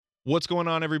What's going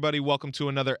on, everybody? Welcome to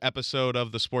another episode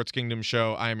of the Sports Kingdom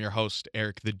Show. I am your host,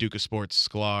 Eric, the Duke of Sports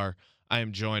Sklar. I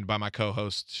am joined by my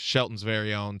co-host, Shelton's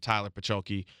very own Tyler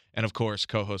Pacholke, and of course,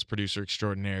 co-host, producer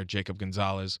extraordinaire, Jacob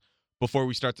Gonzalez. Before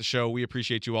we start the show, we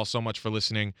appreciate you all so much for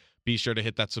listening. Be sure to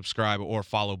hit that subscribe or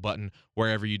follow button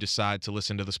wherever you decide to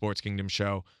listen to the Sports Kingdom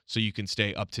Show so you can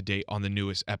stay up to date on the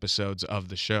newest episodes of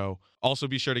the show. Also,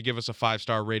 be sure to give us a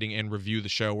 5-star rating and review the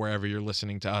show wherever you're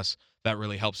listening to us. That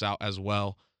really helps out as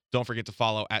well. Don't forget to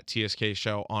follow at TSK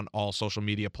Show on all social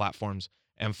media platforms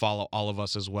and follow all of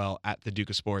us as well at the Duke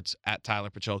of Sports, at Tyler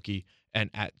Pacholke, and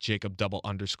at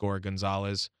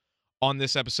Jacob_Gonzalez. On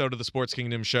this episode of the Sports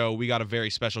Kingdom Show, we got a very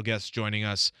special guest joining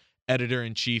us,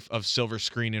 editor-in-chief of Silver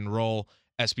Screen and Roll,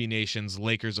 SB Nation's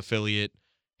Lakers affiliate,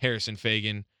 Harrison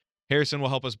Fagan. Harrison will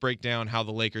help us break down how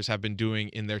the Lakers have been doing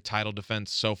in their title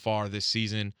defense so far this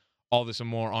season. All this and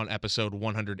more on episode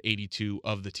 182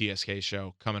 of the TSK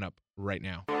Show, coming up right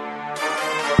now.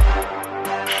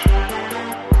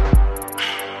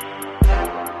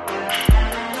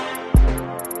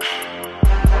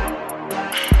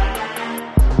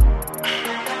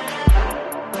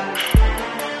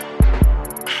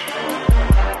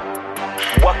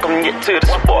 Welcome you to the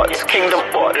Sports Kingdom.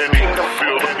 Welcome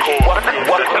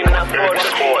for the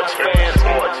sports fans.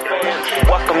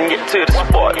 Welcome you to the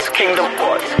Sports Kingdom.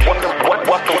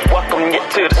 Welcome you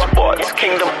to the Sports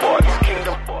Kingdom.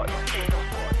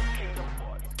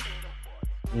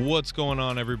 What's going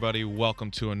on, everybody?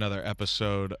 Welcome to another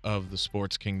episode of the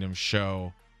Sports Kingdom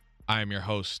Show. I am your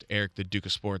host, Eric, the Duke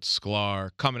of Sports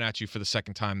Sklar, coming at you for the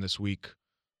second time this week.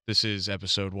 This is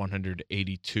episode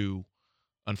 182.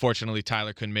 Unfortunately,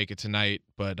 Tyler couldn't make it tonight,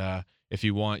 but if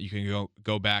you want, you can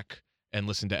go back and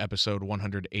listen to episode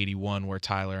 181 where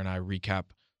Tyler and I recap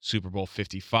Super Bowl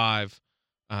 55.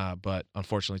 But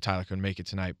unfortunately, Tyler couldn't make it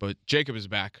tonight. But Jacob is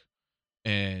back,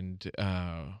 and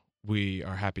we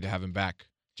are happy to have him back.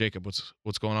 Jacob, what's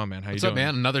going on, man? How you doing? What's up,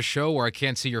 man? Another show where I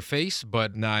can't see your face,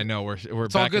 but Nah, I know we're it's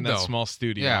back all good, in that though. small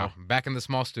studio. Yeah, back in the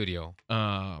small studio.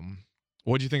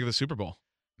 What'd you think of the Super Bowl?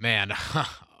 Man,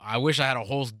 I wish I had a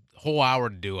whole hour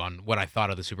to do on what I thought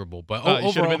of the Super Bowl. But You should have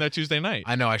overall, been there Tuesday night.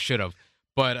 I know I should have.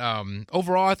 But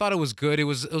overall, I thought it was good. It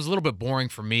was a little bit boring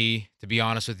for me, to be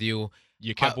honest with you.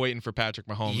 You kept waiting for Patrick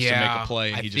Mahomes to make yeah, a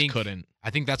play, and I he think- just couldn't. I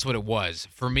think that's what it was.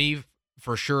 For me,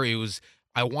 for sure, it was.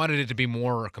 I wanted it to be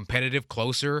more competitive,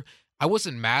 closer. I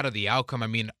wasn't mad at the outcome. I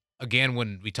mean, again,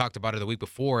 when we talked about it the week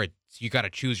before, you got to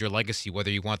choose your legacy,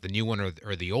 whether you want the new one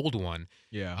or the old one.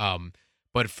 Yeah.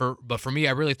 But for me,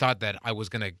 I really thought that I was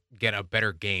gonna get a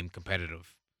better game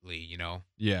competitively, you know.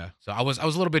 Yeah. So I was a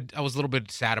little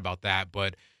bit sad about that,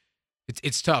 but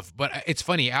it's tough. But it's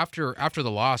funny, after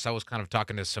the loss, I was kind of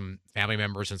talking to some family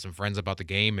members and some friends about the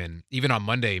game, and even on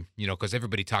Monday, you know, because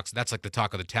everybody talks. That's like the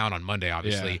talk of the town on Monday,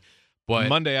 obviously. Yeah. But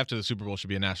Monday after the Super Bowl should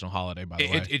be a national holiday, by the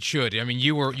way. it should. I mean,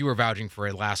 you were vouching for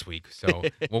it last week, so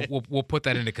we'll put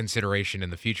that into consideration in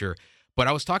the future. But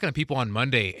I was talking to people on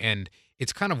Monday, and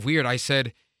it's kind of weird. I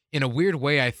said, in a weird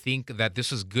way, I think that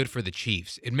this is good for the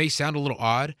Chiefs. It may sound a little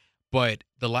odd, but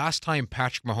the last time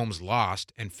Patrick Mahomes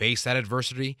lost and faced that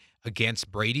adversity against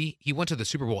Brady, he went to the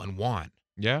Super Bowl and won.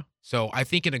 Yeah. So I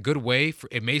think in a good way,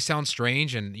 it may sound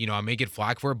strange, and you know I may get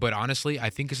flack for it, but honestly, I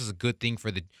think this is a good thing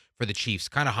for the Chiefs.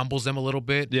 Kind of humbles them a little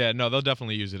bit. Yeah, no, they'll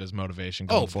definitely use it as motivation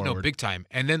going forward. No, big time.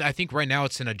 And then I think right now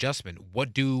it's an adjustment.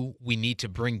 What do we need to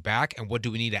bring back, and what do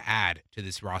we need to add to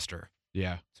this roster?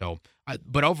 Yeah. So,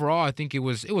 but overall, I think it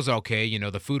was okay. You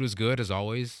know, the food was good as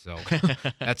always. So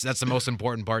that's the most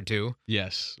important part too.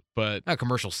 Yes, but That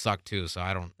commercials sucked too. So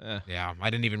I don't. Yeah, I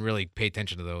didn't even really pay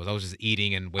attention to those. I was just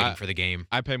eating and waiting for the game.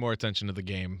 I pay more attention to the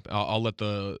game. I'll let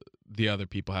the other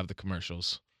people have the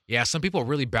commercials. Yeah, some people are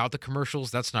really about the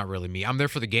commercials. That's not really me. I'm there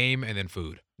for the game and then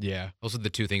food. Yeah. Those are the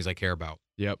two things I care about.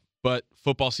 Yep. But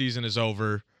football season is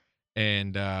over,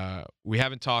 and we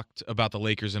haven't talked about the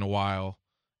Lakers in a while.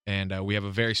 And we have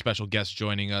a very special guest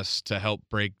joining us to help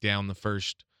break down the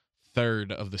first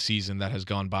third of the season that has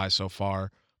gone by so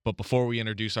far. But before we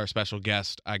introduce our special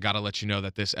guest, I got to let you know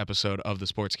that this episode of the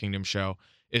Sports Kingdom Show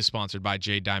is sponsored by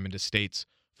J Diamond Estates.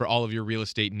 For all of your real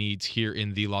estate needs here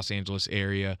in the Los Angeles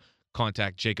area,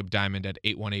 contact Jacob Diamond at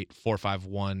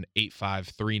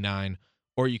 818-451-8539,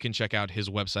 or you can check out his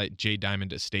website,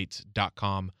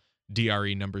 jdiamondestates.com,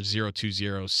 DRE number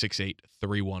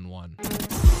 020-68311.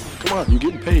 Come on, you're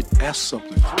getting paid. Ask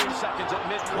something. 3 seconds at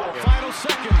midcourt. Final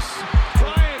seconds.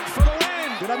 Bryant for the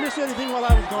win. Did I miss anything while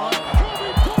I was gone?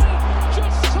 Kobe Bryant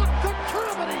just sucked the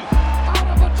gravity out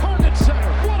of the target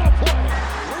center. What a play.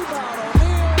 Rebound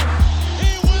O'Neal.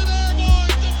 He went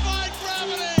airborne, defied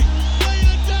gravity, laid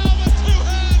it down with 2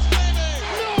 hands, baby.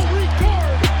 No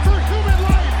regard for human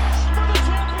life. For the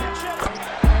championship.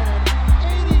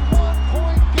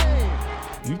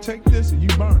 this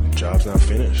and you burn it. Job's not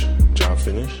finished. Job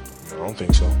finished? I don't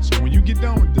think so. So when you get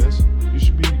done with this, you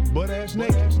should be butt-ass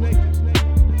naked.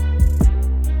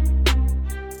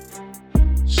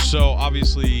 So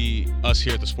obviously, us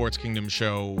here at the Sports Kingdom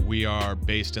Show, we are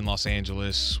based in Los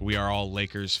Angeles. We are all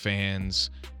Lakers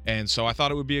fans. And so I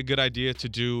thought it would be a good idea to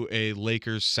do a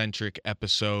Lakers-centric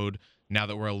episode now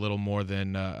that we're a little more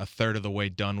than a third of the way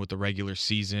done with the regular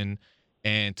season.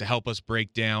 And to help us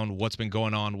break down what's been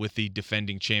going on with the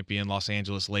defending champion Los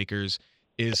Angeles Lakers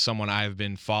is someone I've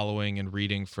been following and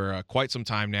reading for quite some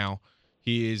time now.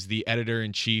 He is the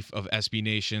editor-in-chief of SB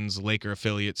Nation's Laker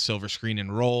affiliate Silver Screen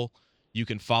and Roll. You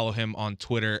can follow him on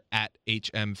Twitter at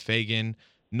HMFagan,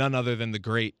 none other than the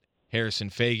great Harrison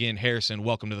Fagan. Harrison,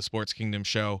 welcome to the Sports Kingdom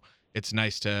Show. It's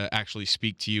nice to actually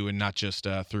speak to you and not just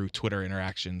through Twitter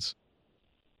interactions.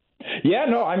 Yeah,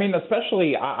 no, I mean,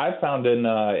 especially I found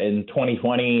in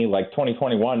 2020, like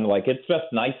 2021, like it's just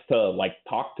nice to like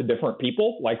talk to different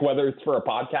people, like whether it's for a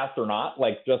podcast or not,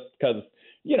 like just because,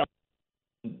 you know,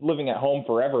 living at home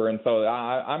forever. And so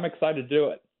I'm excited to do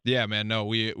it. Yeah, man. No,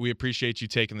 we appreciate you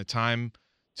taking the time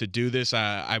to do this.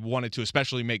 I wanted to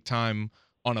especially make time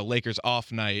on a Lakers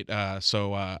off night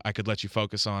so I could let you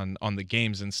focus on the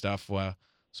games and stuff.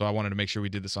 So I wanted to make sure we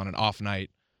did this on an off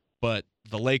night. But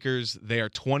the Lakers, they are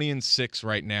 20-6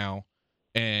 right now.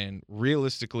 And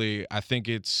realistically, I think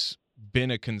it's been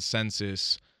a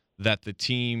consensus that the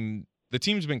team's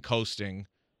been coasting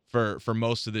for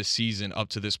most of this season up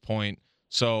to this point.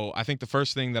 So I think the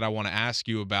first thing that I want to ask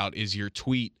you about is your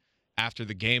tweet after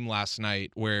the game last night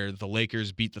where the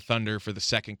Lakers beat the Thunder for the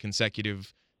second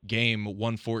consecutive game,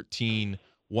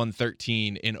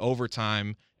 114-113 in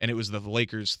overtime, and it was the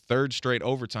Lakers' third straight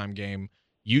overtime game.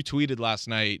 You tweeted last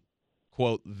night,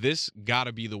 quote, "This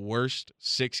gotta be the worst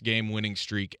 6-game winning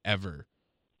streak ever."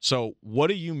 So what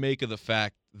do you make of the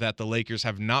fact that the Lakers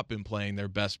have not been playing their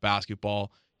best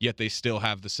basketball, yet they still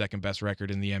have the second best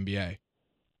record in the NBA?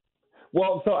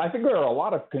 Well, so I think there are a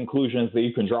lot of conclusions that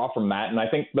you can draw from that. And I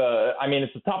think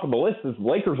it's the top of the list is the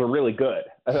Lakers are really good.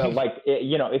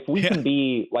 If we can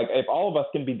be like, if all of us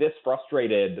can be this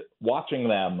frustrated watching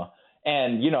them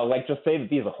and, just say that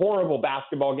these are horrible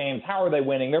basketball games, how are they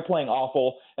winning? They're playing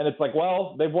awful. And it's like,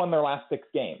 well, they've won their last 6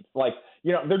 games.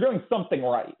 They're doing something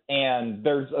right. And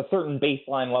there's a certain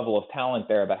baseline level of talent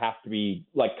there that has to be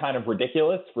kind of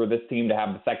ridiculous for this team to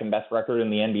have the second best record in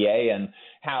the NBA and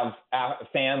have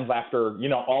fans after,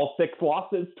 all 6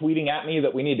 losses tweeting at me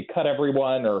that we need to cut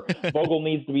everyone or Vogel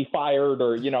needs to be fired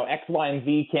or, X, Y, and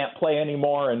Z can't play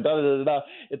anymore and da-da-da-da.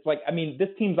 It's this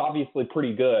team's obviously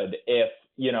pretty good if,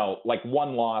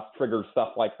 one loss triggers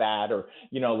stuff like that or,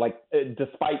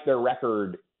 despite their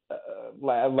record,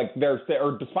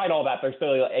 despite all that, they're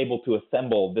still able to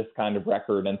assemble this kind of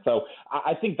record. And so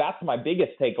I think that's my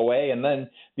biggest takeaway. And then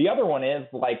the other one is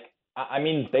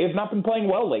they have not been playing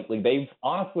well lately. They've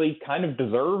honestly kind of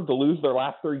deserved to lose their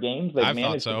last 3 games. They've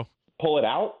managed to pull it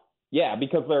out. Yeah,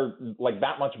 because they're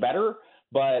that much better.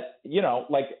 But,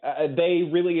 they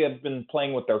really have been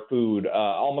playing with their food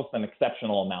almost an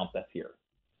exceptional amount this year.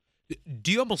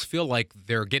 Do you almost feel like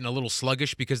they're getting a little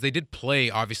sluggish because they did play,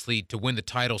 obviously, to win the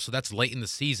title, so that's late in the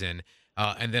season,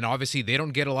 and then obviously they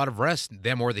don't get a lot of rest,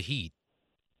 them or the Heat?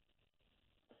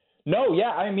 No,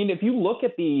 yeah, if you look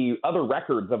at the other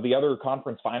records of the other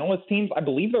conference finalist teams, I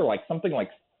believe they're something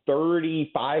like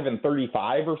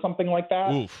 35-35 or something like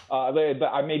that.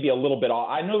 I may be a little bit off.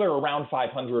 I know they're around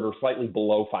 500 or slightly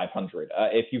below 500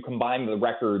 if you combine the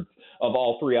records of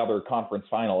all 3 other conference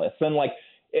finalists. And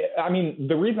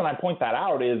the reason I point that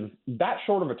out is that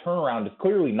short of a turnaround is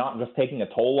clearly not just taking a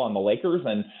toll on the Lakers,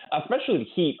 and especially the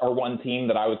Heat are one team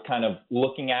that I was kind of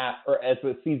looking at or as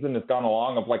the season has gone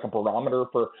along of a barometer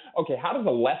for, okay, how does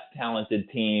a less talented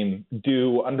team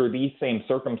do under these same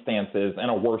circumstances in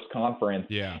a worse conference?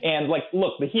 Yeah. And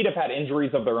look, the Heat have had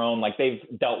injuries of their own. They've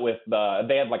dealt with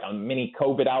they had a mini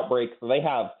COVID outbreak, so they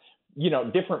have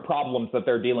different problems that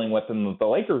they're dealing with than the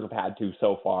Lakers have had to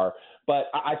so far.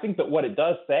 But I think that what it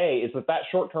does say is that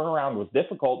short turnaround was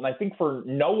difficult. And I think for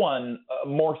no one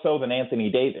more so than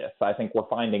Anthony Davis, I think we're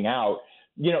finding out,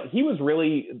 he was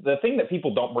really – the thing that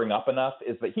people don't bring up enough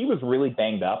is that he was really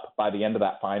banged up by the end of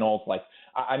that finals.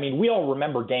 We all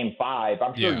remember Game 5.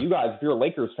 I'm sure you guys, if you're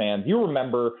Lakers fans, you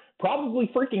remember probably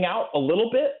freaking out a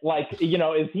little bit.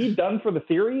 Is he done for the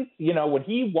series? When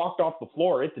he walked off the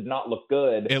floor, it did not look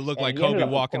good. It looked like Kobe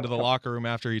walked into the locker room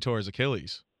after he tore his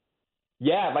Achilles.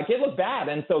 Yeah, it looked bad.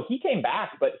 And so he came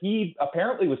back, but he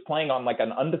apparently was playing on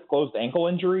an undisclosed ankle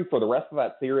injury for the rest of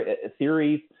that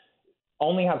series,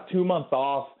 only has 2 months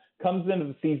off, comes into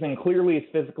the season, clearly is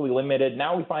physically limited.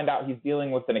 Now we find out he's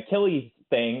dealing with an Achilles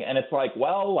thing. And it's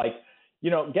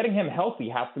getting him healthy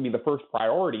has to be the first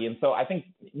priority. And so I think,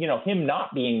 him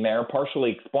not being there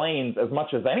partially explains as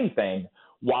much as anything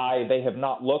why they have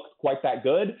not looked quite that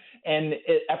good. And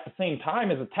it, at the same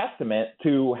time, is a testament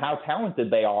to how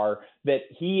talented they are that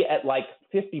he at like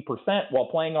 50% while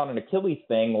playing on an Achilles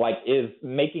thing, like is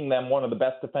making them one of the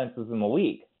best defenses in the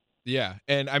league. Yeah.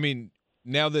 And I mean,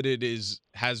 now that it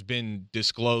has been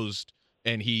disclosed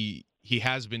and he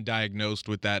has been diagnosed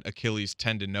with that Achilles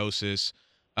tendinosis,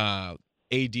 AD,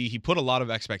 he put a lot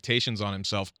of expectations on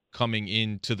himself coming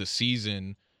into the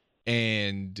season,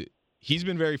 and he's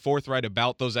been very forthright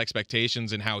about those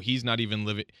expectations and how he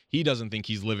doesn't think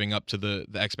he's living up to the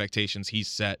expectations he's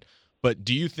set. But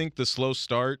do you think the slow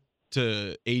start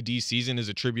to AD season is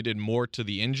attributed more to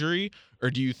the injury,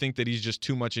 or do you think that he's just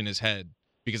too much in his head?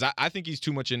 Because I think he's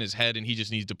too much in his head and he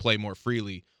just needs to play more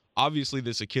freely. Obviously,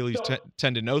 this Achilles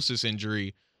tendinosis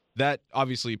injury, that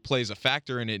obviously plays a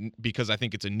factor in it because I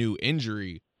think it's a new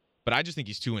injury, but I just think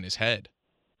he's too in his head.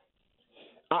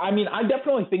 I mean, I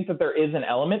definitely think that there is an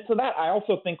element to that. I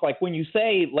also think, like, when you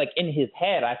say, like, in his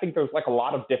head, I think there's, like, a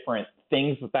lot of different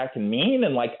things that can mean.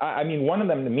 And, like, I mean, one of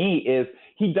them to me is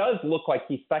he does look like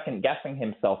he's second-guessing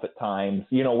himself at times,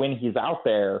 when he's out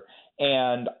there.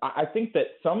 And I think that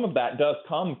some of that does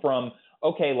come from,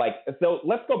 okay, like, so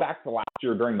let's go back to last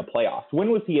year during the playoffs.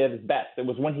 When was he at his best? It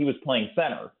was when he was playing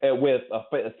center with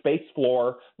a space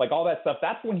floor, like all that stuff.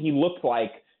 That's when he looked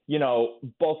like,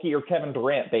 bulkier Kevin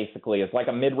Durant, basically, is like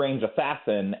a mid-range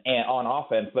assassin on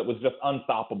offense that was just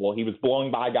unstoppable. He was blowing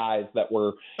by guys that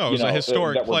were, it was a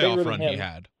historic playoff run he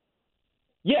had.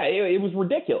 Yeah, it was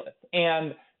ridiculous.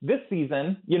 And this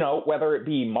season, whether it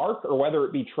be Mark or whether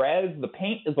it be Trez, the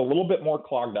paint is a little bit more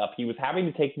clogged up. He was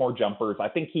having to take more jumpers. I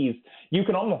think you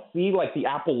can almost see like the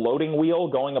Apple loading wheel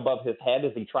going above his head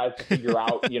as he tries to figure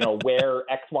out, where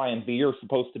X, Y, and Z are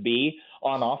supposed to be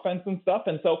on offense and stuff.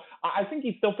 And so I think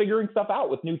he's still figuring stuff out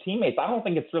with new teammates. I don't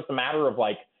think it's just a matter of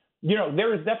like,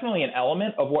 there is definitely an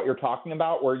element of what you're talking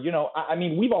about where, I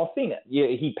mean, we've all seen it.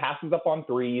 He passes up on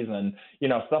threes and,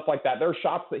 stuff like that. There are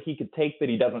shots that he could take that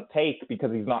he doesn't take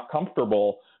because he's not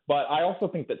comfortable. But I also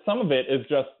think that some of it is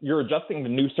just you're adjusting to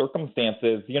new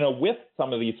circumstances, with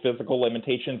some of these physical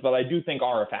limitations that I do think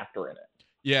are a factor in it.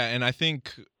 Yeah, and I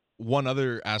think one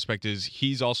other aspect is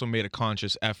he's also made a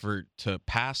conscious effort to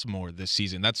pass more this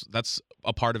season. That's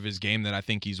a part of his game that I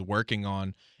think he's working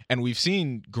on. And we've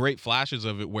seen great flashes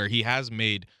of it where he has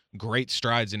made great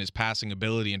strides in his passing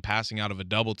ability and passing out of a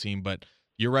double team. But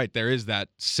you're right, there is that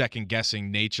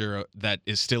second-guessing nature that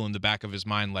is still in the back of his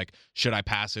mind, like, should I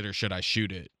pass it or should I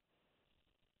shoot it?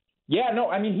 Yeah, no,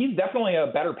 I mean, he's definitely a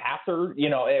better passer.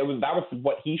 That was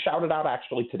what he shouted out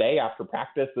actually today after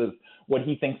practice is what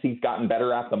he thinks he's gotten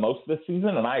better at the most this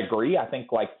season. And I agree. I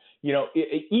think, like,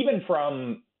 even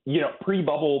from,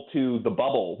 pre-bubble to the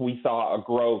bubble, we saw a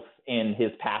growth in his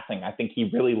passing. I think he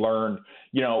really learned,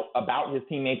 about his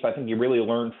teammates. I think he really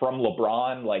learned from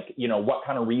LeBron, like, what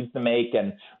kind of reads to make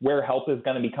and where help is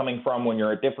going to be coming from when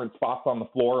you're at different spots on the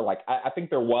floor. Like, I think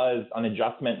there was an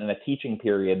adjustment and a teaching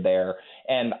period there.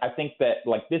 And I think that,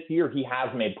 like, this year he has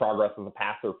made progress as a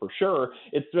passer for sure.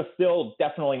 It's just still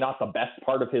definitely not the best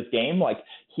part of his game. Like,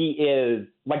 he is,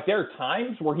 like, there are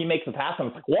times where he makes a pass and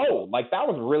it's like, whoa, like, that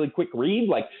was a really quick read.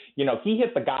 Like, he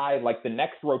hit the guy, like, the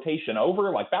next rotation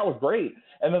over. Like, that was great.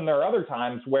 And then there are other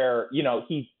times where,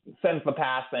 he sends the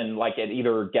pass and, like, it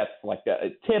either gets, like,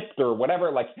 tipped or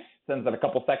whatever, like, sends it a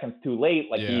couple seconds too late.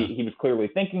 Like, yeah. he was clearly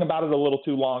thinking about it a little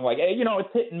too long. Like, it's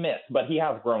hit and miss, but he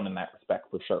has grown in that respect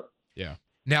for sure. Yeah.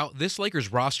 Now, this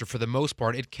Lakers roster, for the most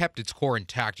part, it kept its core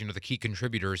intact, the key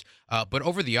contributors. But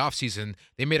over the offseason,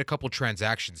 they made a couple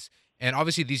transactions. And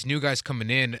obviously, these new guys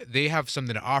coming in, they have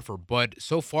something to offer. But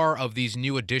so far of these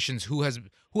new additions, who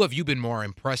have you been more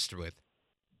impressed with?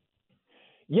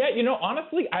 Yeah,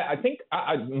 honestly, I think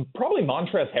probably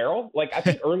Montrezl Harrell. Like, I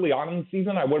think early on in the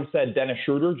season, I would have said Dennis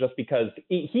Schroeder just because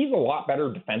he's a lot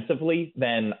better defensively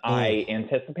than I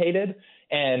anticipated.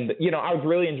 And, I was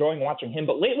really enjoying watching him.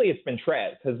 But lately, it's been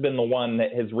Trez has been the one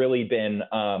that has really been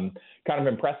kind of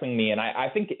impressing me. And I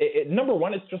think, number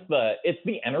one, it's just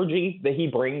the energy that he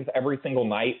brings every single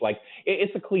night. Like,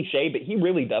 it's a cliche, but he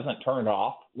really doesn't turn it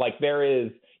off. Like,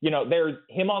 there's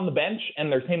him on the bench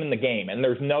and there's him in the game, and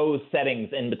there's no settings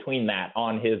in between that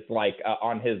on his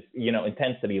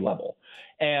intensity level.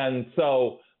 And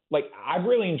so, like, I've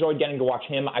really enjoyed getting to watch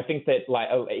him. I think that, like,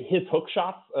 his hook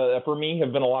shots for me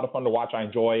have been a lot of fun to watch. I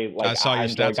enjoy, like, I saw your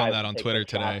stats on that on Twitter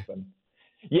today.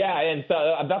 And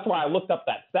so that's why I looked up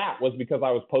that stat, was because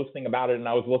I was posting about it and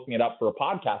I was looking it up for a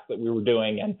podcast that we were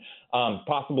doing, and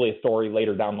possibly a story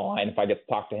later down the line if I get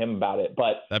to talk to him about it.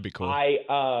 But that'd be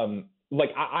cool.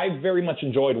 I very much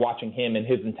enjoyed watching him and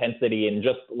his intensity and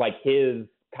just like his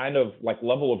kind of like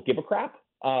level of give a crap.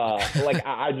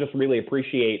 I just really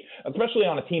appreciate, especially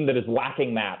on a team that is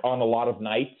lacking that on a lot of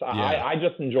nights. Yeah. I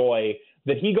just enjoy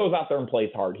that he goes out there and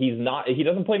plays hard. He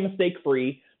doesn't play mistake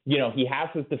free. He has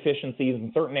his deficiencies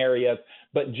in certain areas,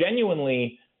 but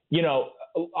genuinely,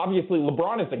 obviously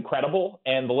LeBron is incredible,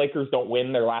 and the Lakers don't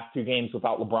win their last 2 games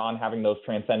without LeBron having those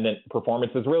transcendent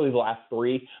performances, really the last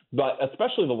 3, but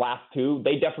especially the last 2,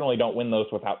 they definitely don't win those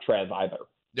without Trez either.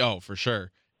 Oh, for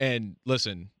sure. And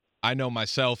listen, I know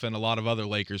myself and a lot of other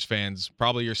Lakers fans,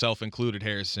 probably yourself included,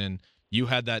 Harrison, you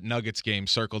had that Nuggets game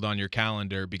circled on your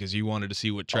calendar because you wanted to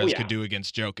see what Trez could do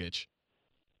against Jokic.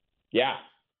 Yeah.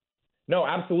 No,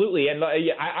 absolutely. And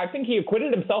I think he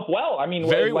acquitted himself well. I mean,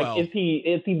 very well. Is he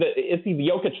the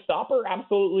Jokic stopper?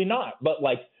 Absolutely not. But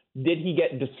did he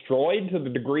get destroyed to the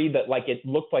degree that it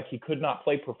looked like he could not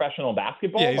play professional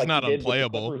basketball? Yeah, he's not he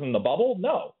unplayable. Did with the Clippers in the bubble?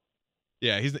 No.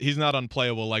 Yeah, he's not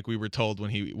unplayable like we were told when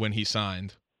he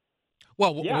signed.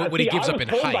 Well, when he gives up in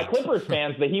height. I was told by Clippers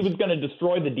fans that he was going to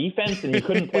destroy the defense and you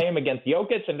couldn't play him against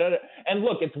Jokic. And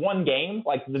look, it's one game.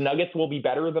 The Nuggets will be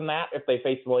better than that if they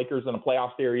face the Lakers in a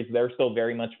playoff series. They're still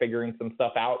very much figuring some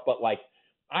stuff out. But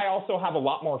I also have a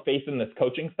lot more faith in this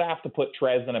coaching staff to put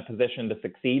Trez in a position to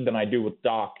succeed than I do with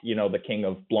Doc, the king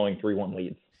of blowing 3-1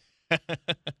 leads.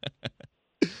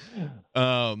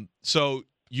 So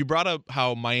you brought up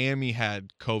how Miami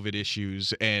had COVID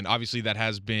issues, and obviously that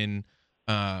has been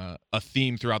a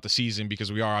theme throughout the season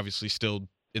because we are obviously still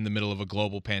in the middle of a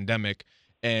global pandemic,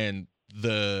 and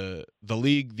the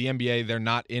league, the NBA, they're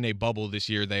not in a bubble this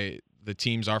year. The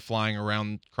teams are flying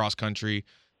around cross country.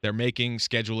 They're making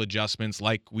schedule adjustments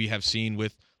like we have seen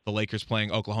with the Lakers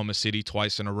playing Oklahoma City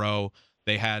twice in a row.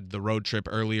 They had the road trip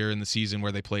earlier in the season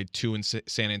where they played 2 in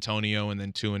San Antonio and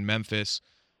then 2 in Memphis.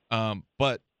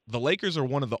 But the Lakers are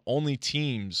one of the only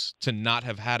teams to not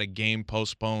have had a game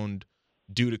postponed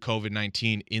due to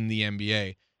COVID-19 in the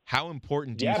NBA. How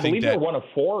important do you think that? I believe they're one of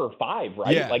 4 or 5,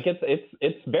 right? Yeah.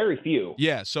 It's very few.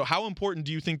 Yeah. So how important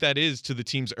do you think that is to the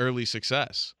team's early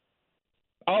success?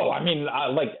 Oh, I mean,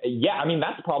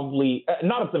 that's probably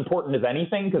not as important as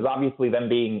anything because obviously them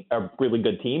being a really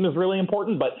good team is really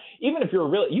important. But even if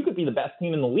you could be the best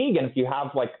team in the league, and if you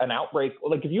have an outbreak,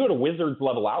 if you had a Wizards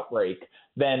level outbreak,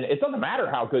 then it doesn't matter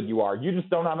how good you are. You just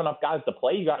don't have enough guys to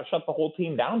play. You got to shut the whole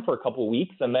team down for a couple of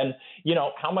weeks, and then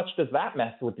how much does that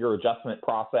mess with your adjustment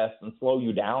process and slow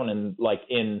you down and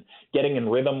in getting in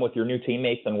rhythm with your new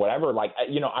teammates and whatever?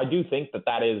 I do think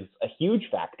that is a huge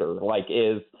factor.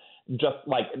 Is just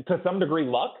to some degree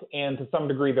luck and to some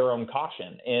degree their own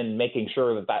caution in making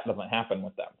sure that doesn't happen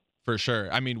with them. For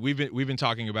sure. I mean, we've been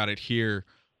talking about it here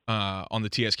on the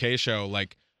TSK show,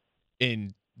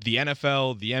 in the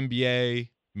NFL, the NBA,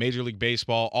 Major League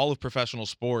Baseball, all of professional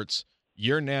sports,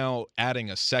 you're now adding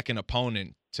a second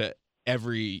opponent to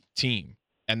every team,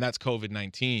 and that's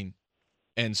COVID-19.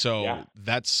 And so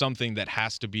that's something that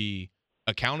has to be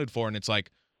accounted for. And it's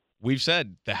we've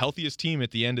said, the healthiest team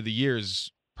at the end of the year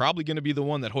is probably going to be the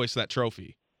one that hoists that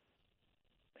trophy.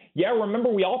 Yeah, remember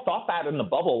we all thought that in the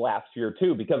bubble last year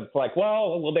too, because it's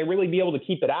will they really be able to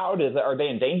keep it out? Are they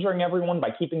endangering everyone by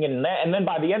keeping it in there? And then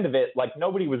by the end of it,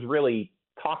 nobody was really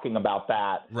talking about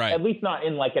that, right? At least not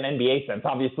in an NBA sense.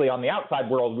 Obviously, on the outside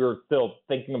world, we were still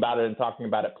thinking about it and talking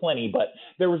about it plenty, but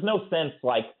there was no sense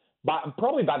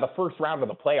probably by the first round of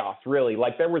the playoffs, really.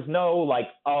 There was no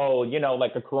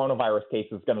a coronavirus case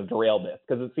is going to derail this,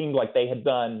 because it seemed like they had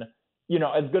done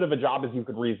as good of a job as you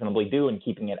could reasonably do in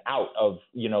keeping it out of,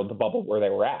 the bubble where they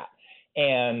were at.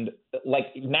 And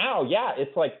now,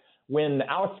 it's when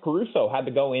Alex Caruso had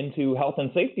to go into health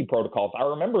and safety protocols, I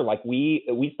remember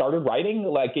we started writing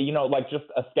just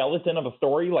a skeleton of a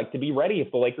story, to be ready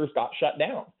if the Lakers got shut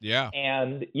down. Yeah.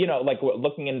 And,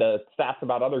 looking into stats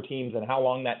about other teams and how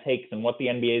long that takes and what the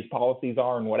NBA's policies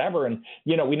are and whatever. And,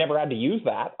 we never had to use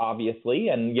that, obviously.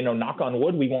 And, knock on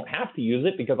wood, we won't have to use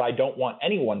it because I don't want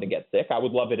anyone to get sick. I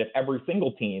would love it if every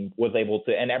single team was able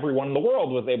to, and everyone in the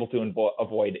world was able to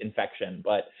avoid infection.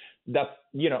 But that's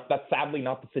sadly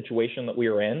not the situation that we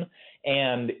are in.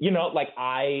 And,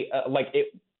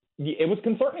 it was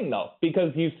concerning though,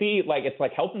 because you see,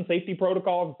 it's health and safety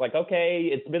protocols. It's okay,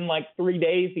 it's been 3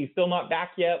 days. He's still not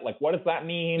back yet. What does that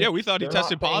mean? Yeah. We thought he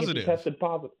tested positive.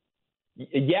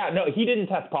 Yeah, no, he didn't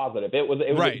test positive. It was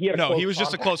right. He was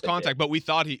just a close contact, but we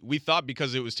thought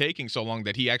because it was taking so long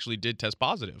that he actually did test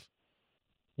positive.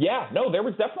 Yeah, no, there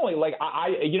was definitely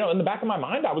in the back of my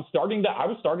mind, I was starting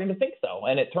to think so.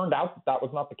 And it turned out that was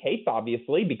not the case,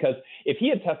 obviously, because if he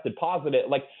had tested positive,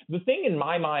 the thing in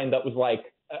my mind that was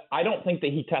I don't think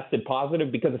that he tested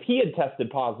positive, because if he had tested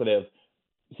positive,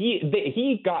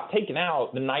 he got taken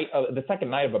out the second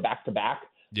night of a back-to-back.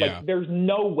 Yeah. Like, there's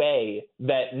no way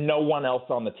that no one else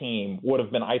on the team would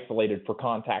have been isolated for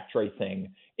contact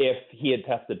tracing if he had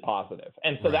tested positive.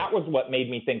 And so that was what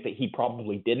made me think that he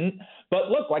probably didn't. But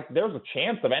look, like, there's a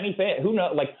chance of anything. Who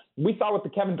knows? Like, we saw with the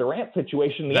Kevin Durant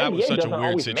situation, the NBA doesn't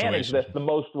always manage this the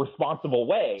most responsible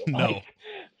way. No. Like,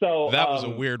 so that was a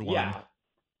weird one. Yeah.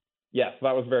 Yes,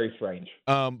 that was very strange.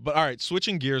 But all right,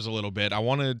 switching gears a little bit, I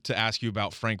wanted to ask you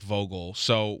about Frank Vogel.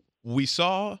 So we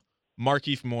saw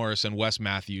Markieff Morris and Wes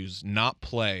Matthews not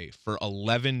play for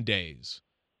 11 days.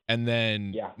 And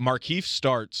then Markieff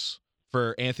starts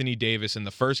for Anthony Davis in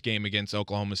the first game against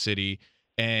Oklahoma City.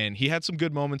 And he had some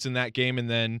good moments in that game. And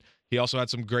then he also had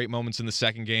some great moments in the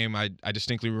second game. I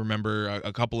distinctly remember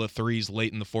a couple of threes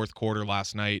late in the fourth quarter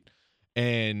last night.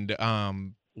 And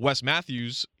Wes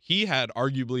Matthews, he had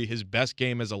arguably his best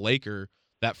game as a Laker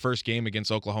that first game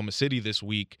against Oklahoma City this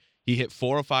week. He hit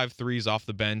 4 of 5 threes off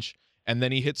the bench. And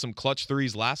then he hit some clutch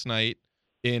threes last night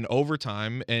in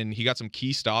overtime, and he got some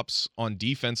key stops on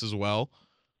defense as well.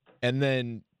 And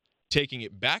then taking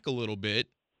it back a little bit,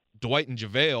 Dwight Howard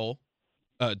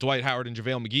and JaVale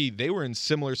McGee, they were in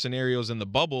similar scenarios in the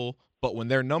bubble, but when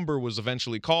their number was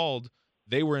eventually called,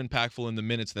 they were impactful in the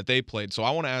minutes that they played. So I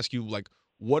want to ask you, like,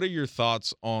 what are your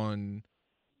thoughts on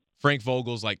Frank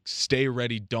Vogel's, like, stay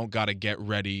ready, don't gotta get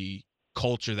ready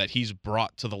culture that he's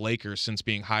brought to the Lakers since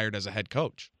being hired as a head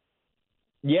coach?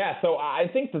 Yeah, so I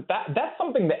think that's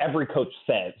something that every coach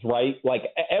says, right? Like,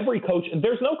 every coach,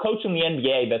 there's no coach in the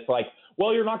NBA that's like,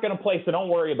 well, you're not going to play, so don't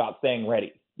worry about staying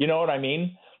ready. You know what I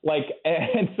mean? Like,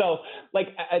 and so,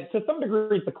 like, to some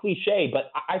degree, it's a cliche,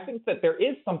 but I think that there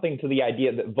is something to the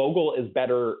idea that Vogel is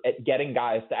better at getting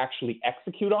guys to actually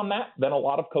execute on that than a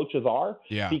lot of coaches are.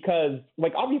 Yeah. Because,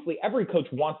 like, obviously every coach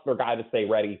wants their guy to stay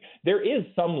ready. There is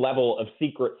some level of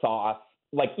secret sauce.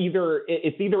 Like,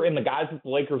 it's either in the guys that the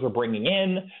Lakers are bringing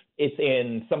in, it's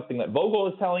in something that Vogel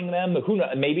is telling them. Who knows?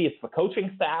 Maybe it's the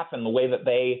coaching staff and the way that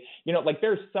they, like,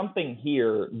 there's something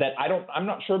here that I'm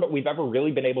not sure that we've ever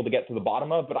really been able to get to the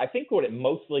bottom of. But I think what it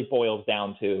mostly boils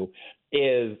down to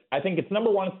is, I think it's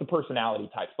number one, it's the personality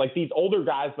types. Like, these older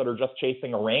guys that are just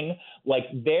chasing a ring, like,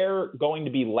 they're going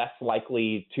to be less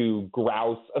likely to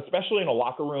grouse, especially in a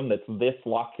locker room that's this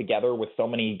locked together with so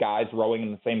many guys rowing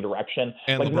in the same direction.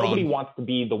 And like, LeBron. Nobody wants to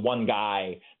be the one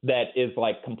guy that is,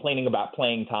 like, complaining about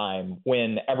playing time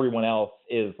when everyone else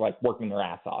is, like, working their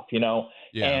ass off,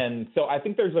 Yeah. And so I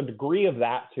think there's a degree of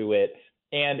that to it.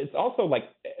 And it's also like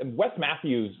Wes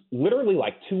Matthews, literally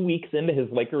like 2 weeks into his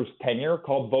Lakers tenure,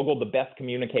 called Vogel the best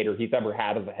communicator he's ever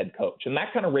had as a head coach. And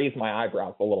that kind of raised my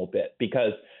eyebrows a little bit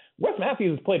because Wes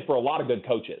Matthews has played for a lot of good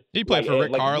coaches. He played for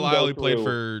Rick Carlisle. He played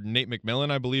for Nate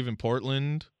McMillan, I believe, in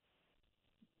Portland.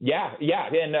 Yeah.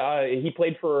 And he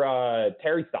played for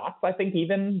Terry Stotts, I think,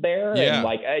 even there. Yeah.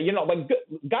 And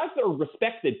guys that are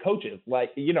respected coaches,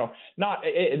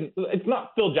 it's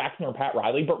not Phil Jackson or Pat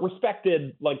Riley, but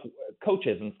respected, like,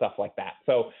 coaches and stuff like that.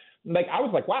 So, like, I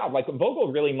was like, wow, like,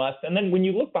 Vogel really must. And then when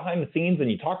you look behind the scenes and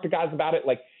you talk to guys about it,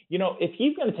 like, if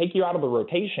he's going to take you out of the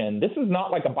rotation, this is not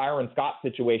like a Byron Scott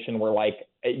situation where, like,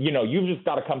 you've just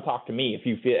got to come talk to me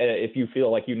if you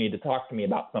feel like you need to talk to me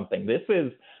about something. This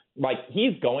is, like,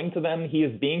 he's going to them. He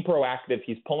is being proactive.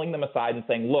 He's pulling them aside and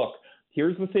saying, look,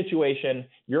 here's the situation.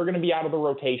 You're going to be out of the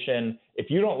rotation.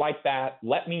 If you don't like that,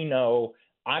 let me know.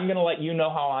 I'm going to let you know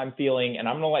how I'm feeling, and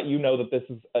I'm going to let you know that this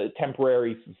is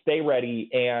temporary. So stay ready.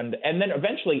 And then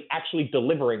eventually actually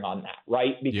delivering on that,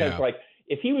 right? Because, like,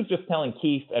 if he was just telling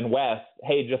Keith and Wes,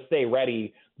 hey, just stay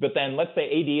ready, but then let's say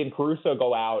AD and Caruso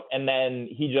go out, and then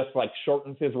he just, like,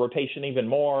 shortens his rotation even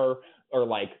more, or,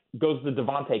 like, goes to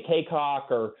Devontae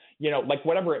Kaycock, or, like,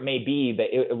 whatever it may be,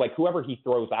 like, whoever he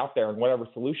throws out there and whatever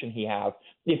solution he has,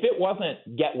 if it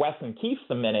wasn't get Wes and Keith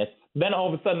some minutes, then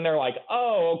all of a sudden they're like,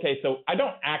 oh, okay, so I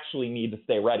don't actually need to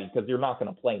stay ready because you're not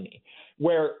going to play me.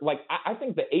 Where, like, I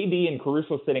think the AD and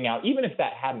Caruso sitting out, even if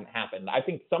that hadn't happened, I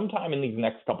think sometime in these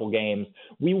next couple games,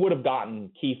 we would have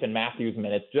gotten Keith and Matthews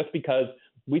minutes just because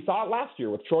we saw it last year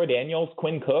with Troy Daniels,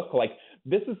 Quinn Cook. Like,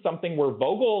 this is something where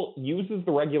Vogel uses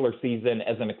the regular season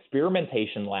as an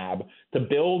experimentation lab to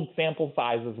build sample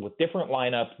sizes with different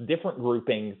lineups, different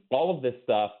groupings, all of this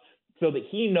stuff, so that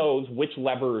he knows which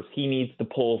levers he needs to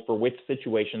pull for which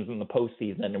situations in the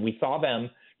postseason. And we saw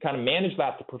them kind of manage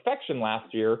that to perfection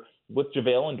last year with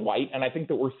JaVale and Dwight. And I think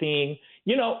that we're seeing,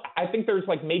 I think there's,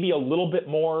 like, maybe a little bit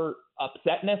more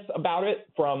upsetness about it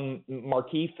from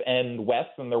Markieff and Wes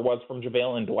than there was from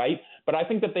JaVale and Dwight. But I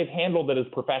think that they've handled it as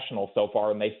professional so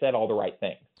far, and they said all the right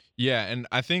things. Yeah, and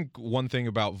I think one thing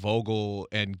about Vogel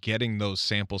and getting those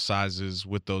sample sizes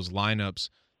with those lineups,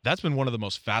 that's been one of the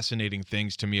most fascinating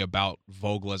things to me about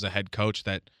Vogel as a head coach,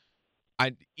 that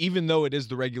even though it is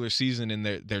the regular season and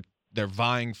they're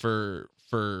vying for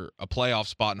a playoff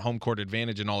spot and home court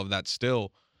advantage and all of that,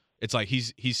 still it's like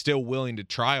he's still willing to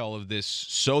try all of this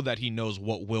so that he knows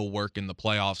what will work in the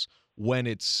playoffs when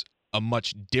it's a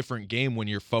much different game, when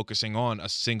you're focusing on a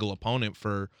single opponent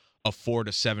for a 4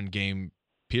 to 7 game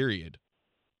period.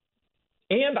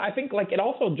 And I think like it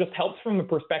also just helps from the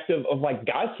perspective of like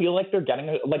guys feel like they're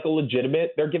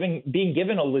getting being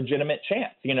given a legitimate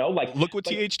chance, you know, like look what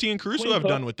THT and Caruso have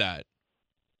done with that.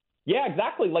 Yeah,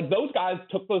 exactly. Like those guys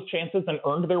took those chances and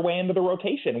earned their way into the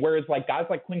rotation. Whereas like guys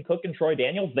like Quinn Cook and Troy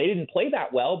Daniels, they didn't play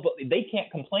that well, but they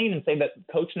can't complain and say that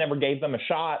coach never gave them a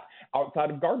shot outside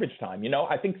of garbage time. You know,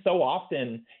 I think so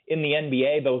often in the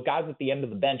NBA, those guys at the end of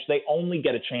the bench, they only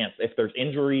get a chance if there's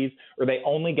injuries, or they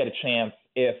only get a chance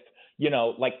if, you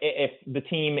know, like if the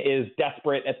team is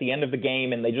desperate at the end of the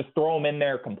game and they just throw them in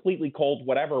there completely cold,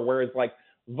 whatever. Whereas like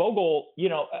Vogel, you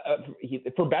know,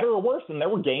 for better or worse, and there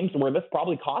were games where this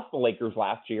probably cost the Lakers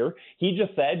last year, he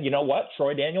just said, you know what,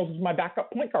 Troy Daniels is my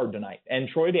backup point guard tonight. And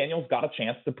Troy Daniels got a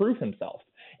chance to prove himself.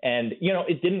 And, you know,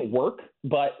 it didn't work,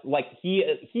 but like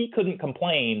he couldn't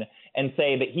complain and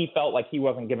say that he felt like he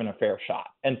wasn't given a fair shot.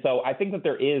 And so I think that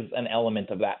there is an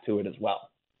element of that to it as well.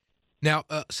 Now,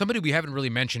 somebody we haven't really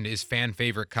mentioned is fan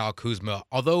favorite Kyle Kuzma.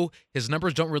 Although his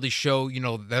numbers don't really show, you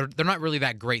know, they're not really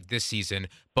that great this season,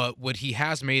 but what he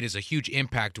has made is a huge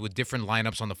impact with different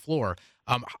lineups on the floor.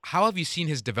 How have you seen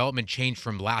his development change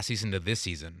from last season to this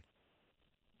season?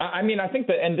 I mean, I think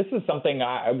that, and this is something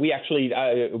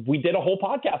we did a whole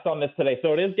podcast on this today,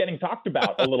 so it is getting talked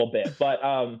about a little bit. But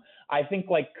I think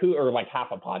like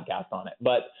half a podcast on it.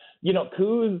 But you know,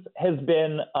 Kuz has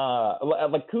been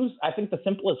I think the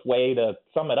simplest way to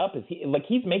sum it up is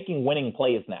he's making winning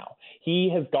plays now.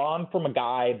 He has gone from a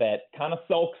guy that kind of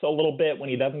sulks a little bit when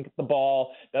he doesn't get the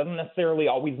ball, doesn't necessarily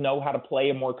always know how to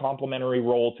play a more complementary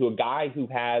role, to a guy who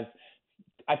has,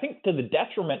 I think to the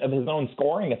detriment of his own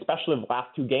scoring, especially the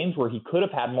last 2 games where he could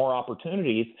have had more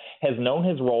opportunities, has known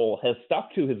his role, has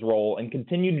stuck to his role, and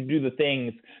continued to do the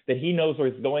things that he knows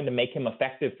is going to make him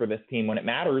effective for this team when it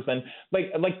matters. And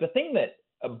like the thing that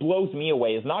blows me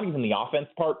away is not even the offense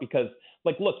part, because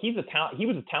like, look, he was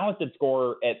a talented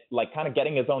scorer at like kind of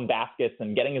getting his own baskets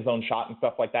and getting his own shot and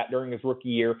stuff like that during his rookie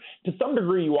year. To some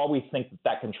degree, you always think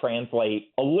that can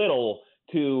translate a little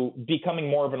to becoming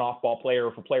more of an off-ball player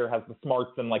if a player has the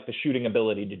smarts and like the shooting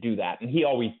ability to do that. And he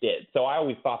always did. So I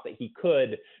always thought that he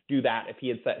could do that if he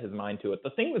had set his mind to it.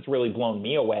 The thing that's really blown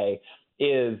me away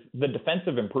is the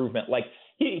defensive improvement. Like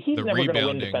he's never going to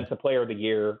win Defensive Player of the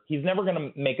Year. He's never going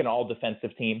to make an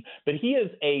all-defensive team, but he is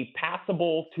a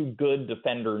passable to good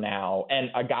defender now, and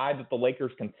a guy that the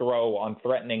Lakers can throw on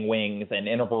threatening wings and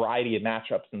in a variety of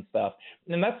matchups and stuff.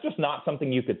 And that's just not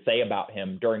something you could say about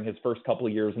him during his first couple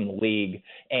of years in the league.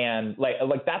 And like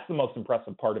that's the most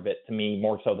impressive part of it to me,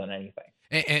 more so than anything.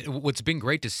 And what's been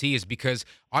great to see is because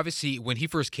obviously when he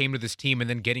first came to this team and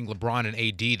then getting LeBron and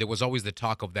AD, there was always the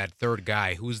talk of that third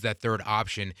guy. Who's that third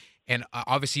option? And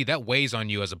obviously that weighs on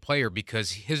you as a player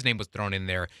because his name was thrown in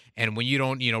there. And when you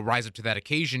don't, rise up to that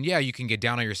occasion, yeah, you can get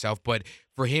down on yourself. But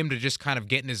for him to just kind of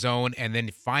get in his own and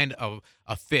then find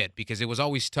a fit, because it was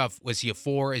always tough. Was he a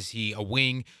 4? Is he a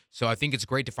wing? So I think it's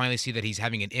great to finally see that he's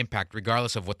having an impact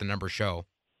regardless of what the numbers show.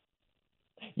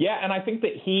 Yeah, and I think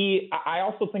that I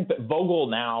also think that Vogel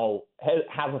now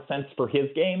has a sense for his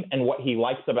game and what he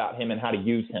likes about him and how to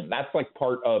use him. That's like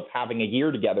part of having a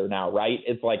year together now, right?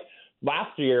 It's like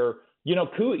last year,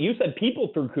 you said people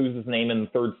threw Kuz's name in the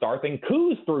third star thing.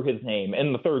 Kuz threw his name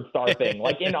in the third star thing.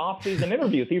 Like in off-season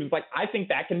interviews, he was like, I think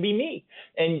that can be me.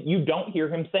 And you don't hear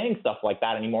him saying stuff like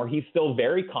that anymore. He's still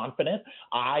very confident.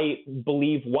 I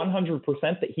believe 100%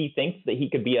 that he thinks that he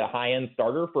could be a high-end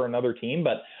starter for another team,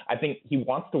 but I think he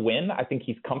wants to win. I think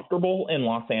he's comfortable in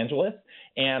Los Angeles,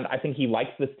 and I think he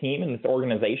likes this team and this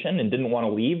organization and didn't want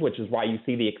to leave, which is why you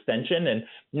see the extension. And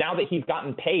now that he's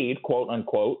gotten paid, quote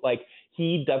unquote, like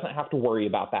he doesn't have to worry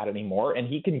about that anymore, and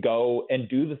he can go and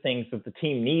do the things that the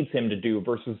team needs him to do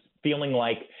versus feeling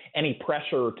like any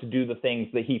pressure to do the things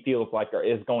that he feels like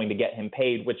is going to get him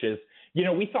paid, which is,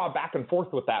 we saw back and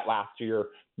forth with that last year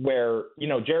where,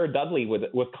 Jared Dudley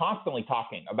was constantly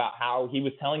talking about how he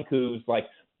was telling Kuz, like,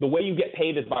 the way you get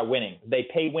paid is by winning. They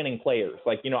pay winning players.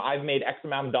 Like, I've made X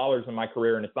amount of dollars in my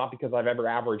career, and it's not because I've ever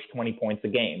averaged 20 points a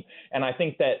game. And I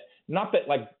think that, not that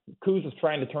like Kuz is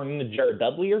trying to turn into Jared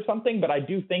Dudley or something, but I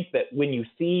do think that when you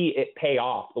see it pay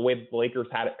off the way that the Lakers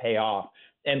had it pay off,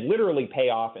 and literally pay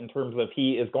off in terms of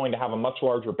he is going to have a much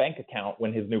larger bank account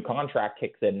when his new contract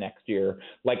kicks in next year,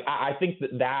 like I think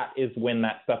that is when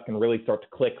that stuff can really start to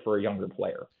click for a younger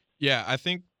player. Yeah, I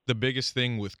think the biggest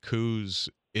thing with Kuz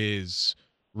is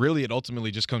really it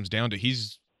ultimately just comes down to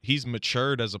he's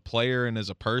matured as a player and as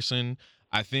a person.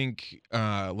 I think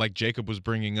like Jacob was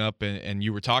bringing up and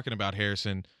you were talking about,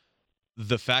 Harrison,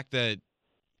 the fact that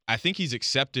I think he's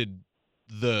accepted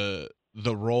the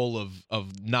role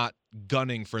of not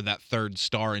gunning for that third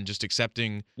star and just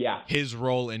accepting his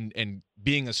role and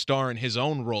being a star in his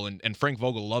own role. And Frank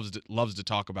Vogel loves to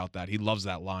talk about that. He loves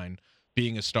that line,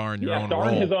 being a star in your own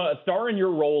role. Star in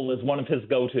your role is one of his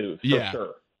go-tos for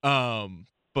sure.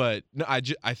 But no,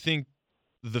 I think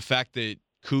the fact that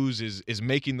Kuz is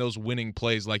making those winning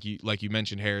plays like you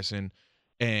mentioned, Harrison,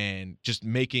 and just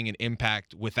making an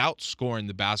impact without scoring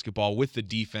the basketball, with the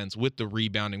defense, with the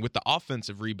rebounding, with the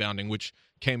offensive rebounding, which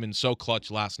came in so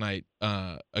clutch last night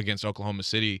against Oklahoma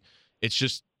City.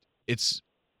 It's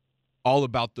all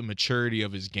about the maturity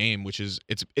of his game, which is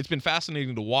it's been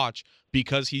fascinating to watch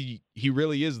because he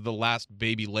really is the last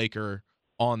baby Laker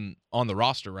on the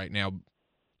roster right now.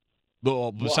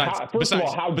 Well, besides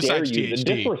how dare you? GHD. The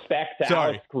disrespect to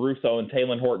Alex Caruso and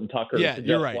Taylor Horton-Tucker to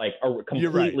just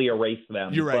completely erase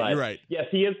them. You're right. Yes,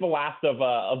 he is the last of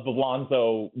the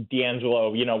Lonzo, D'Angelo,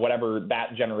 whatever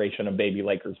that generation of baby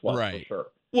Lakers was, for sure.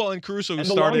 Well, and Caruso who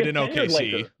started in OKC.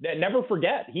 Laker. Never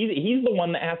forget, he's the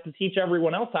one that has to teach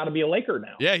everyone else how to be a Laker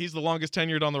now. Yeah, he's the longest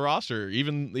tenured on the roster,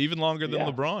 even longer than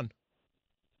LeBron.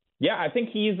 Yeah, I think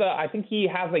he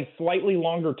has a slightly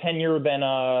longer tenure than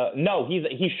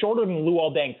he's shorter than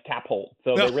Luol Deng's cap hold.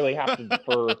 So they really have to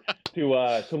defer to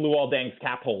Luol Deng's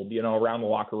cap hold, around the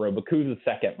locker room. But Kuz is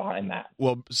second behind that.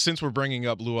 Well, since we're bringing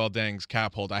up Luol Deng's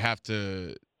cap hold, I have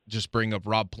to just bring up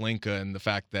Rob Pelinka and the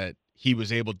fact that he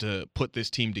was able to put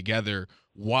this team together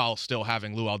while still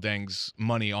having Luol Deng's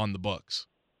money on the books.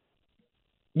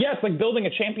 Yeah, it's like building a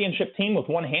championship team with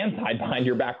one hand tied behind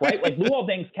your back, right? Like Luol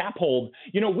Deng's cap hold,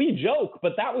 we joke,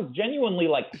 but that was genuinely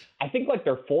I think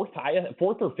their fourth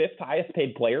or fifth highest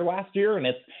paid player last year. And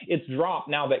it's dropped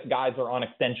now that guys are on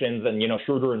extensions and,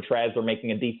 Schroeder and Trez are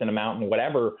making a decent amount and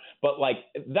whatever. But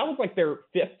that was their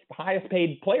fifth highest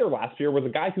paid player last year was a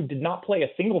guy who did not play a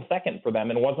single second for them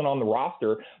and wasn't on the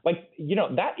roster.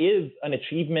 That is an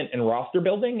achievement in roster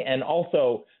building. And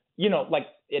also,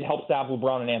 it helps to have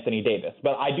LeBron and Anthony Davis.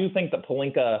 But I do think that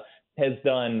Pelinka has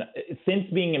done, since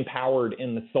being empowered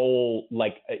in the sole,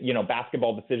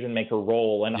 basketball decision maker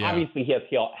role, and obviously he has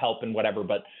help and whatever,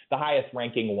 but the highest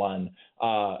ranking one,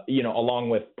 along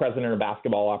with president of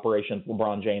basketball operations,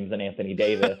 LeBron James and Anthony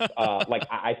Davis,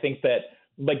 I think that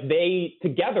they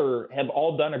together have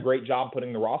all done a great job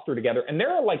putting the roster together. And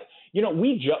there are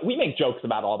we make jokes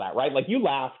about all that, right? You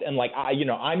laughed and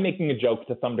I'm making a joke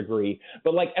to some degree,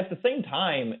 but at the same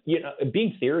time,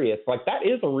 being serious, that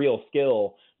is a real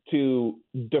skill to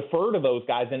defer to those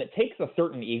guys. And it takes a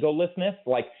certain egolessness.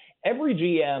 Every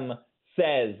GM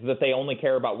says that they only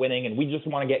care about winning and we just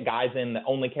want to get guys in that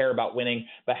only care about winning.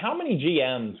 But how many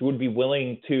GMs would be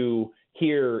willing to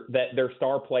hear that their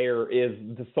star player is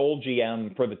the sole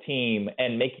GM for the team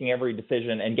and making every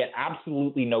decision and get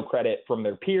absolutely no credit from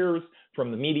their peers, from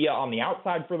the media on the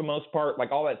outside for the most part,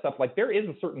 all that stuff? There is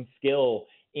a certain skill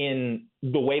in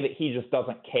the way that he just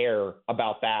doesn't care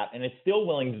about that and is still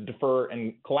willing to defer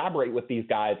and collaborate with these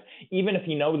guys, even if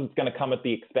he knows it's going to come at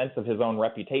the expense of his own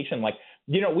reputation.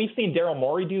 We've seen Daryl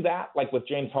Morey do that, with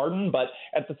James Harden, but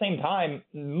at the same time,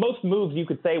 most moves you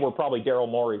could say were probably Daryl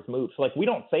Morey's moves. We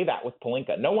don't say that with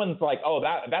Pelinka. No one's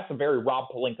that's a very Rob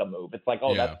Pelinka move. It's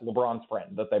that's LeBron's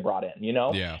friend that they brought in,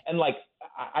 Yeah. And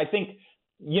I think,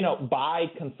 by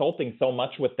consulting so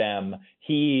much with them,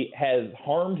 he has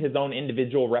harmed his own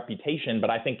individual reputation.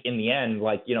 But I think in the end,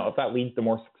 if that leads to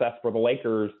more success for the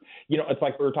Lakers, it's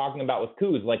like we were talking about with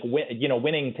Kuz,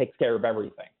 winning takes care of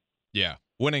everything. Yeah.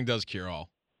 Winning does cure all.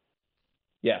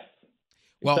 Yes.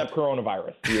 Except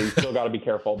coronavirus. You still got to be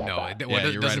careful about that.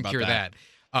 It doesn't cure that.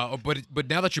 But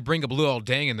now that you bring up Luol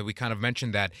Deng and that we kind of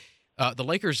mentioned that, the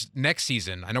Lakers next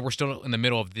season, I know we're still in the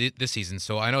middle of this season,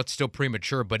 so I know it's still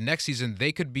premature, but next season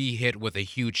they could be hit with a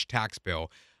huge tax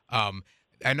bill.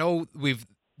 I know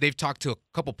they've talked to a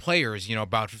couple players,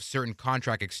 about certain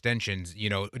contract extensions.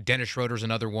 Dennis Schroeder's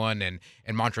another one, and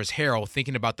Montrezl Harrell,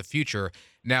 thinking about the future.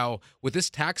 Now, with this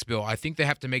tax bill, I think they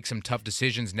have to make some tough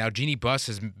decisions. Now, Jeannie Buss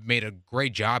has made a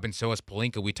great job, and so has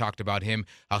Pelinka. We talked about him,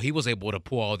 how he was able to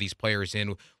pull all these players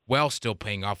in while still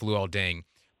paying off Luol Deng.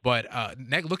 But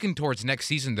looking towards next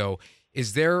season, though,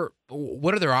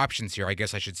 what are their options here, I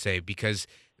guess I should say, because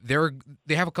they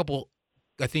have a couple,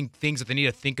 I think, things that they need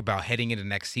to think about heading into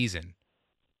next season.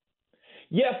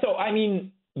 Yeah, so,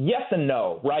 yes and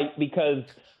no, right? Because,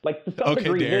 to some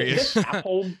degree, this cap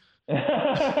hold,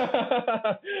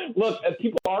 Look,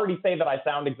 people already say that I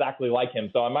sound exactly like him,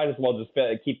 so I might as well just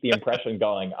keep the impression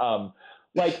going.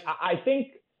 I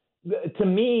think, to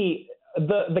me,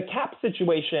 the cap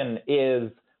situation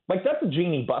is, like, that's a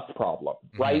Jeanie Buss problem,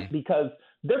 right? Mm-hmm. Because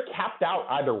they're capped out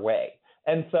either way.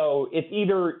 And so it's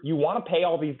either you want to pay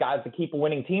all these guys to keep a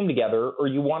winning team together, or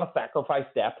you want to sacrifice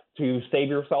depth to save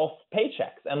yourself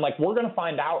paychecks. And, like, we're going to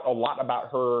find out a lot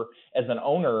about her as an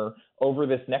owner over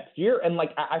this next year. And,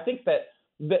 like, I think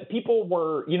that people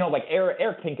were, like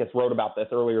Eric Pincus wrote about this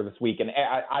earlier this week. And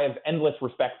I have endless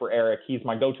respect for Eric. He's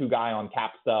my go-to guy on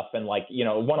cap stuff and, like,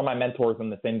 one of my mentors in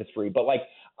this industry. But, like,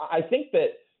 I think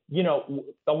that,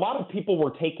 a lot of people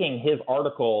were taking his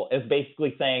article as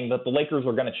basically saying that the Lakers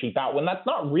are going to cheap out, when that's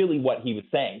not really what he was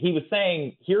saying. He was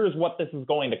saying, here's what this is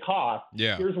going to cost.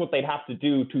 Yeah. Here's what they'd have to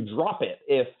do to drop it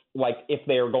if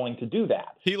they are going to do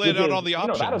that. He laid out all the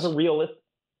options. That is a realistic.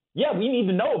 Yeah, we need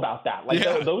to know about that.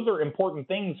 Those are important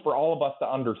things for all of us to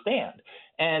understand.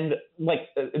 And,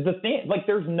 the thing,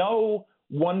 there's no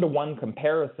one-to-one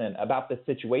comparison about this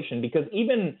situation, because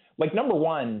even, number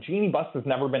one, Jeanie Buss has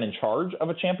never been in charge of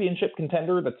a championship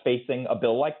contender that's facing a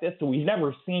bill like this. So we've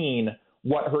never seen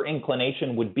what her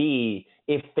inclination would be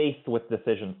if faced with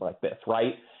decisions like this,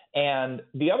 right? And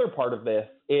the other part of this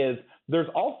is there's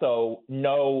also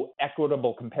no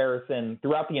equitable comparison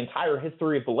throughout the entire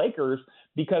history of the Lakers,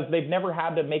 because they've never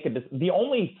had to make the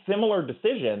only similar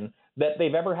decision that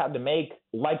they've ever had to make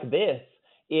like this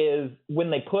is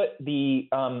when they put the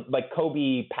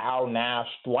Kobe, Powell, Nash,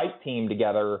 Dwight team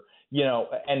together,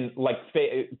 and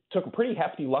took a pretty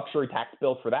hefty luxury tax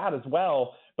bill for that as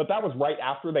well. But that was right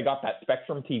after they got that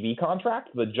Spectrum TV contract,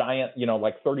 the giant,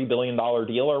 $30 billion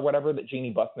deal or whatever that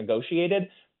Jeanie Buss negotiated.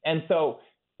 And so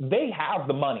they have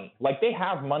the money, they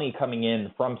have money coming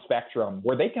in from Spectrum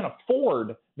where they can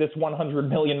afford this $100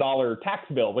 million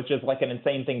tax bill, which is an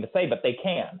insane thing to say, but they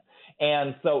can.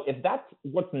 And so if that's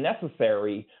what's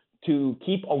necessary to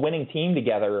keep a winning team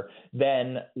together,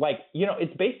 then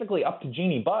it's basically up to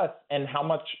Jeanie Buss and how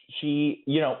much she,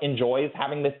 enjoys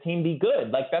having this team be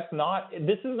good.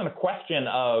 This isn't a question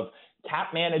of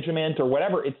cap management or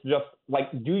whatever. It's just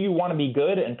do you want to be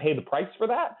good and pay the price for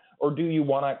that? Or do you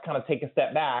want to kind of take a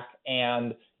step back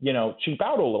and, cheap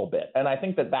out a little bit? And I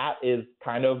think that is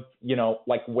kind of,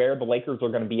 where the Lakers are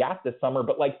going to be at this summer.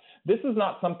 But this is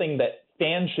not something that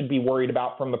fans should be worried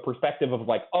about from the perspective of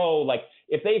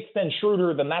if they extend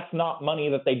Schroeder, then that's not money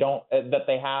that they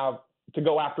have to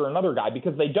go after another guy,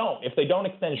 because they don't. If they don't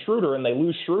extend Schroeder and they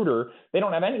lose Schroeder, they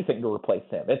don't have anything to replace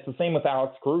him. It's the same with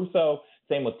Alex Caruso,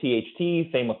 same with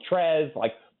THT, same with Trez,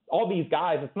 all these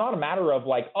guys. It's not a matter of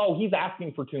he's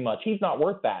asking for too much, he's not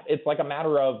worth that. It's a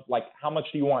matter of how much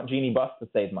do you want Jeanie Buss to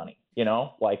save money,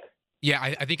 Yeah,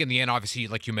 I think in the end, obviously,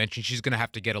 like you mentioned, she's going to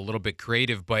have to get a little bit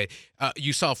creative. But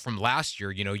you saw from last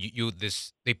year,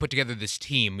 they put together this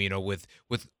team,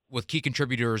 with key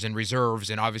contributors and reserves,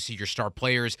 and obviously your star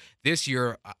players. This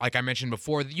year, like I mentioned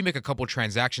before, you make a couple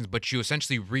transactions, but you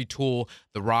essentially retool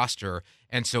the roster.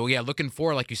 And so, yeah, looking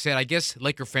forward, like you said, I guess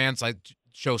Laker fans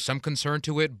show some concern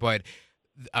to it, but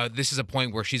this is a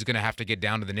point where she's going to have to get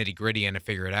down to the nitty gritty and to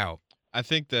figure it out. I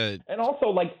think that, and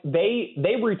also they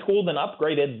retooled and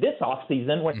upgraded this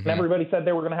offseason when everybody said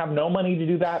they were going to have no money to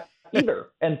do that either.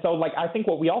 And so I think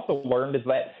what we also learned is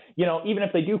that, even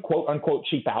if they do quote unquote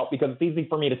cheap out, because it's easy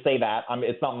for me to say that,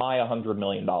 it's not my $100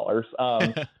 million.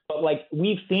 But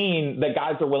we've seen that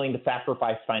guys are willing to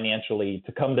sacrifice financially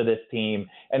to come to this team.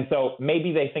 And so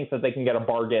maybe they think that they can get a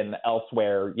bargain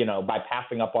elsewhere, by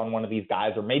passing up on one of these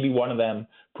guys, or maybe one of them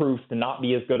proves to not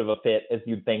be as good of a fit as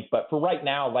you'd think. But for right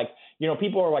now,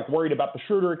 people are worried about the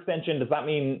Schroeder extension. Does that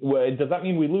mean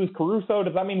we lose Caruso?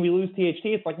 Does that mean we lose THT?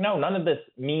 It's no, none of this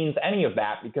means any of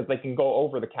that, because they can go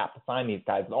over the cap to sign these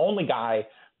guys. The only guy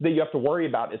that you have to worry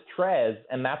about is Trez,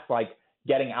 and that's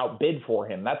getting outbid for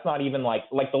him. That's not even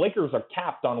the Lakers are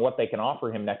capped on what they can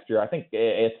offer him next year. I think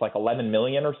it's $11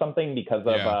 million or something because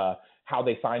of how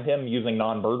they signed him using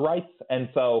non-bird rights. And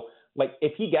so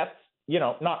if he gets,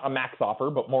 not a max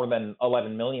offer, but more than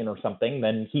 $11 million or something,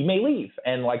 then he may leave.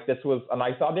 And this was a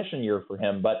nice audition year for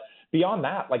him. But beyond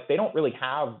that, they don't really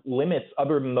have limits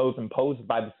other than those imposed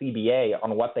by the CBA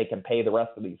on what they can pay the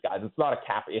rest of these guys. It's not a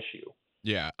cap issue.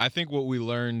 Yeah, I think what we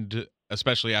learned,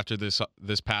 especially after this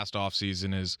past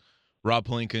offseason, is Rob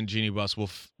Pelinka and Jeanie Buss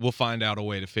will find out a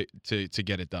way to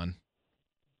get it done.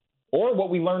 Or what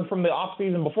we learned from the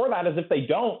offseason before that is if they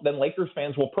don't, then Lakers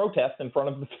fans will protest in front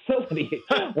of the facility.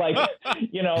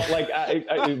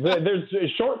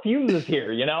 There's short fuses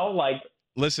here,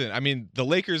 Listen, I mean, the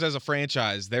Lakers as a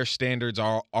franchise, their standards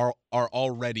are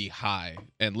already high,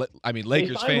 and Lakers they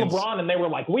signed fans. LeBron, and they were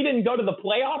like, "We didn't go to the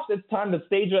playoffs. It's time to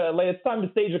stage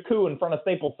a coup in front of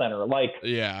Staples Center." Like,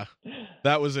 Yeah,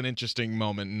 that was an interesting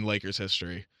moment in Lakers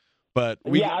history. But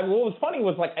what was funny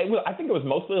was like, I think it was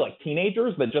mostly like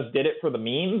teenagers that just did it for the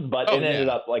memes, but it ended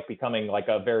up like becoming like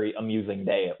a very amusing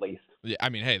day at least. Yeah, I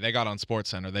mean, hey, they got on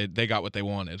SportsCenter. They got what they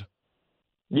wanted.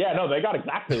 Yeah, no, they got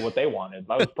exactly what they wanted.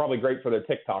 That was probably great for their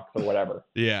TikToks or whatever.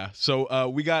 Yeah. So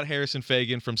we got Harrison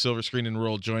Fagan from Silver Screen and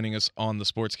Roll joining us on the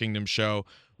Sports Kingdom show.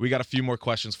 We got a few more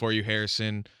questions for you,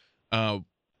 Harrison.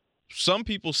 Some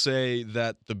people say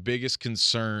that the biggest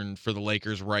concern for the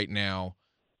Lakers right now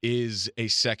is a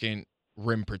second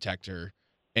rim protector.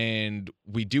 And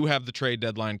we do have the trade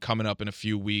deadline coming up in a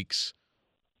few weeks.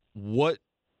 What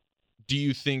do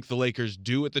you think the Lakers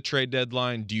do at the trade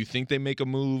deadline? Do you think they make a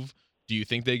move? Do you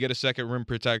think they get a second rim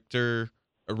protector?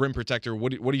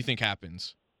 What do you think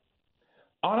happens?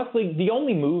 Honestly, the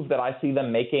only move that I see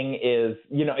them making is,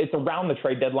 it's around the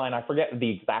trade deadline. I forget the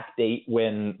exact date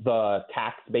when the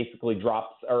tax basically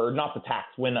drops, or not the tax,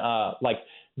 when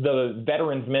the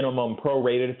veterans minimum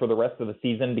prorated for the rest of the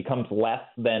season becomes less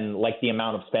than like the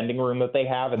amount of spending room that they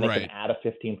have, and they can add a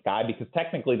 15th guy, because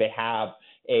technically they have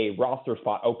a roster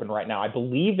spot open right now. I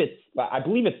believe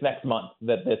it's next month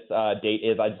that this date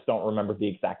is. I just don't remember the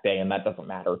exact day, and that doesn't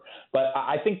matter. But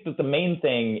I think that the main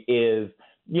thing is,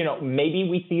 maybe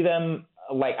we see them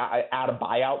like add a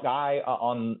buyout guy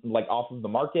on like off of the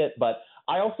market, but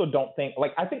I also don't think,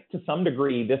 like, I think to some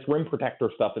degree this rim protector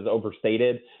stuff is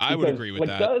overstated. I would agree with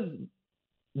that.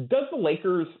 Does the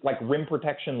Lakers like rim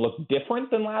protection look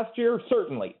different than last year?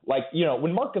 Certainly. Like,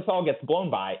 when Marc Gasol gets blown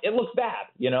by, it looks bad,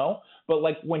 but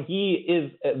like when he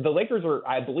is, the Lakers are,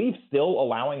 I believe, still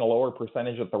allowing a lower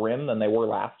percentage at the rim than they were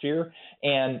last year.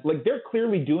 And like, they're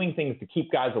clearly doing things to keep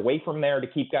guys away from there, to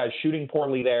keep guys shooting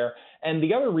poorly there. And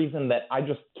the other reason that I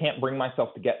just can't bring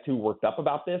myself to get too worked up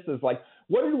about this is like,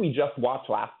 what did we just watch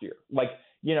last year? Like,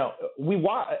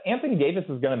 Anthony Davis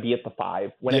is going to be at the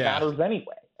 5 when it matters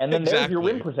anyway. And then there's your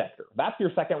rim protector. That's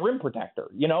your second rim protector.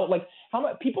 Like how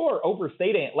much people are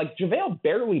overstating it. Like JaVale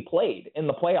barely played in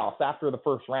the playoffs after the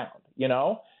first round,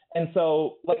 And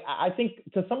so like, I think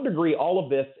to some degree, all of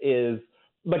this is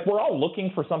like, we're all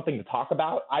looking for something to talk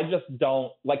about. I just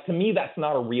don't like, to me, that's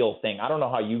not a real thing. I don't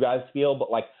know how you guys feel,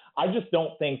 but like, I just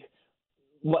don't think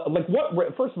like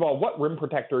first of all, what rim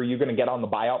protector are you going to get on the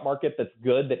buyout market that's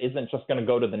good, that isn't just going to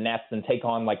go to the Nets and take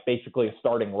on like basically a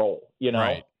starting role,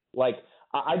 Right. Like,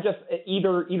 I just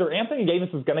either Anthony Davis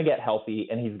is going to get healthy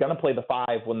and he's going to play the 5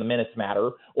 when the minutes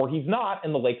matter, or he's not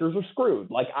and the Lakers are screwed.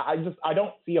 Like I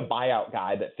don't see a buyout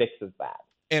guy that fixes that.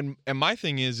 And my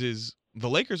thing is the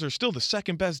Lakers are still the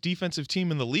second best defensive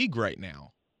team in the league right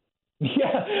now.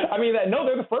 Yeah, I mean, no,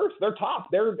 they're the first. They're top.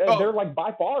 They're like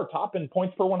by far top in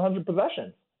points per 100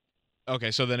 possessions.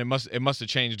 Okay, so then it must have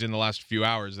changed in the last few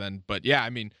hours then. But yeah, I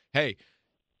mean, hey,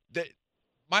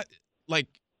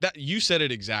 you said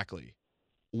it exactly.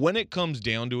 When it comes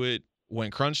down to it, when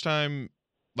crunch time,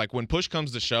 like when push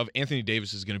comes to shove, Anthony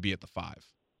Davis is going to be at the 5.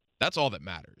 That's all that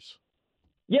matters.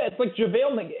 Yeah, it's like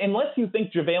unless you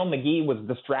think JaVale McGee was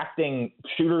distracting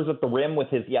shooters at the rim with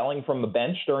his yelling from the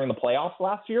bench during the playoffs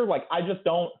last year, like I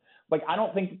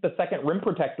don't think the second rim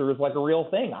protector is like a real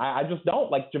thing. I just don't.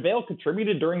 Like JaVale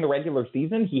contributed during the regular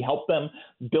season. He helped them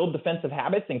build defensive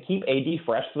habits and keep AD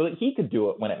fresh so that he could do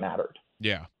it when it mattered.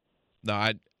 Yeah.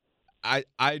 No,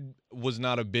 I was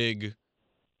not a big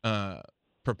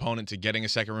proponent to getting a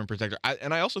second rim protector.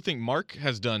 And I also think Marc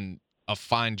has done a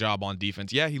fine job on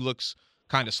defense. Yeah, he looks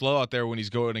kind of slow out there when he's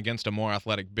going against a more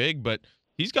athletic big, but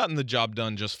he's gotten the job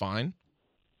done just fine.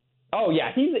 Oh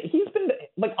yeah, he's been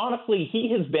like, honestly,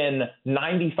 he has been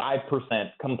 95%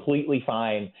 completely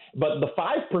fine, but the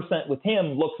 5% with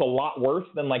him looks a lot worse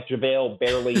than like JaVale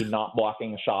barely not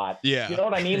blocking a shot. Yeah, you know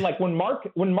what I mean? Like when Marc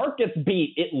gets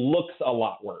beat, it looks a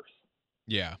lot worse.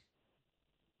 Yeah.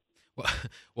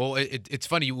 Well, it's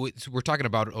funny. We're talking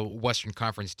about Western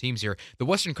Conference teams here. The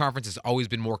Western Conference has always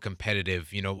been more competitive.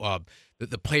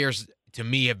 The players, to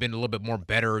me, have been a little bit more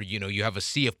better. You have a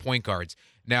sea of point guards.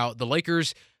 Now, the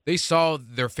Lakers, they saw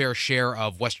their fair share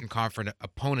of Western Conference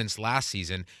opponents last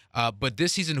season. But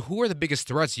this season, who are the biggest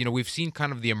threats? We've seen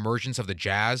kind of the emergence of the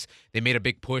Jazz. They made a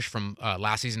big push from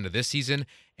last season to this season.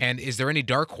 And is there any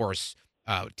dark horse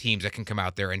teams that can come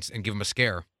out there and give them a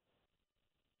scare?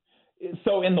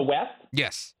 So in the West?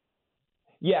 Yes.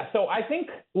 Yeah, so I think,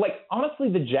 like,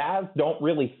 honestly, the Jazz don't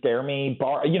really scare me,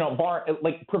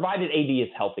 provided AD is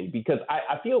healthy, because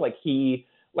I feel like he,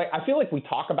 like I feel like we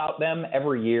talk about them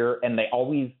every year and they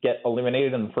always get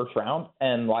eliminated in the first round.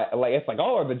 And like it's like,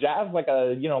 oh, are the Jazz like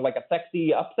a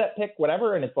sexy upset pick,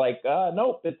 whatever? And it's like,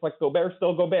 nope, it's like Gobert,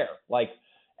 still Gobert.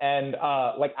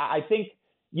 I think,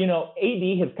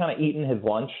 AD has kind of eaten his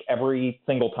lunch every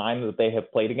single time that they have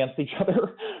played against each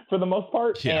other for the most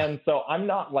part. Yeah. And so I'm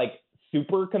not like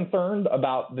super concerned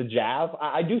about the Jazz.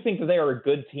 I do think that they are a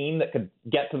good team that could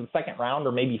get to the second round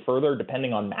or maybe further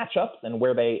depending on matchups and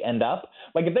where they end up.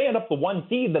 Like if they end up the 1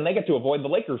 seed, then they get to avoid the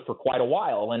Lakers for quite a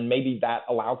while. And maybe that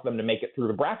allows them to make it through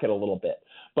the bracket a little bit.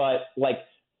 But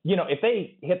if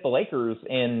they hit the Lakers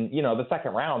in, the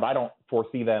second round, I don't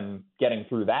foresee them getting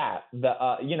through that.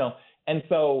 And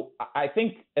so I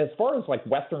think as far as like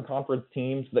Western Conference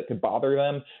teams that could bother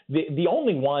them, the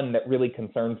only one that really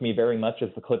concerns me very much is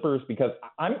the Clippers, because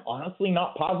I'm honestly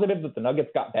not positive that the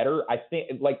Nuggets got better. I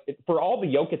think for all the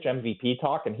Jokic MVP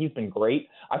talk, and he's been great,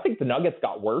 I think the Nuggets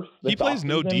got worse. He plays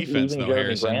no defense though,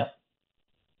 Harrison. Grant.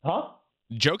 Huh?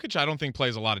 Jokic, I don't think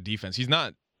plays a lot of defense. He's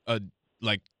not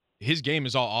his game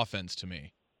is all offense to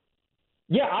me.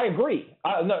 Yeah, I agree.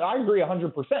 No, I agree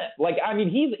 100%.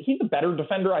 He's a better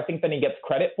defender, I think, than he gets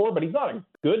credit for, but he's not a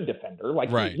good defender.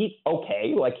 Right. He's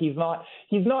okay. He's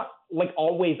not like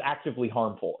always actively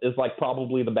harmful is like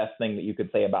probably the best thing that you could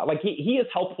say about. He is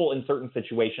helpful in certain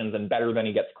situations and better than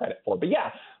he gets credit for. But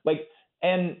yeah,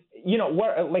 AD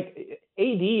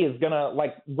is gonna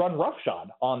run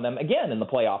roughshod on them again in the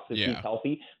playoffs if he's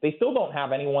healthy. They still don't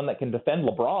have anyone that can defend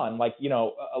LeBron.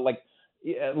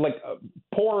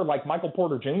 Poor Michael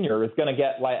Porter Jr. is gonna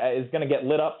get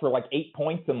lit up for 8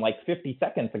 points in 50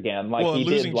 seconds again.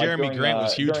 Losing Jeremy Grant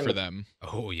was huge for them.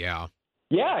 Oh yeah.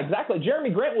 Yeah, exactly.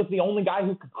 Jeremy Grant was the only guy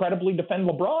who could credibly defend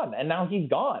LeBron, and now he's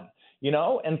gone.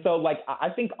 And so I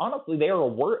think honestly they're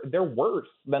worse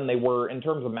than they were in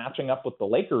terms of matching up with the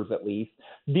Lakers at least.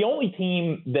 The only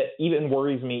team that even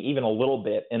worries me even a little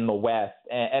bit in the West,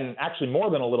 and actually more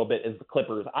than a little bit, is the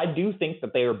Clippers. I do think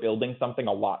that they are building something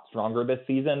a lot stronger this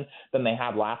season than they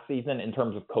had last season in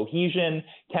terms of cohesion,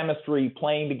 chemistry,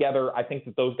 playing together. I think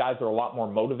that those guys are a lot more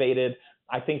motivated.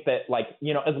 I think that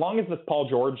as long as this Paul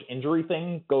George injury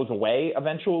thing goes away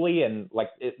eventually, and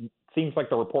it seems like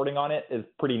the reporting on it is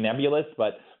pretty nebulous,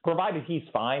 but provided he's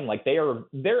fine,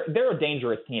 they're a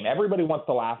dangerous team. Everybody wants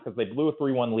to laugh because they blew a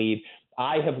 3-1 lead.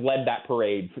 I have led that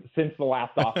parade since the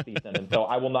last offseason, and so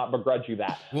I will not begrudge you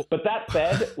that. But that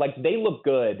said, they look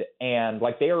good, and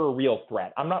they are a real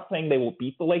threat. I'm not saying they will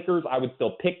beat the Lakers. I would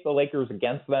still pick the Lakers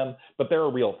against them, but they're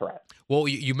a real threat. Well,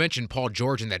 you mentioned Paul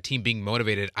George and that team being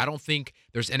motivated. I don't think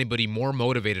there's anybody more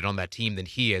motivated on that team than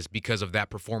he is because of that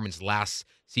performance last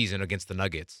season against the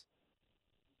Nuggets.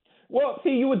 Well, see,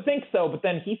 you would think so, but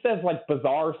then he says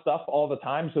bizarre stuff all the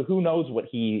time. So who knows what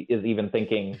he is even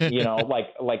thinking, at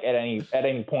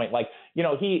any point,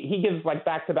 he gives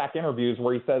back-to-back interviews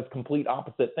where he says complete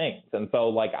opposite things. And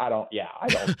so but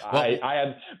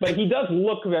he does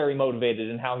look very motivated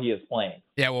in how he is playing.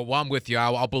 Yeah. Well, I'm with you.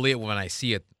 I'll believe it when I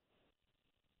see it.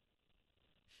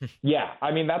 Yeah.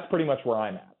 That's pretty much where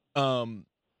I'm at.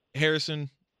 Harrison,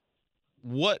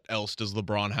 what else does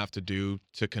LeBron have to do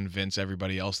to convince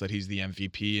everybody else that he's the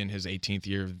MVP in his 18th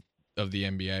year of the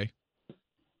NBA?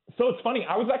 So it's funny.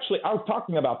 I was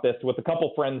talking about this with a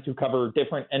couple friends who cover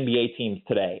different NBA teams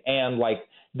today, and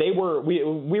we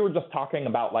were just talking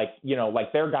about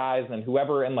their guys and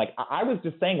whoever, and I was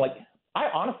just saying I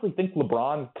honestly think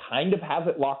LeBron kind of has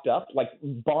it locked up,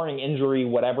 barring injury,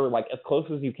 whatever, as close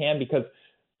as you can, because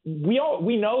we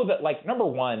know that number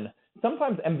one,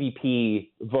 sometimes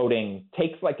MVP voting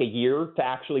takes a year to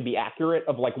actually be accurate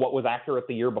of what was accurate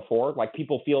the year before.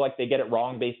 People feel like they get it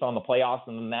wrong based on the playoffs,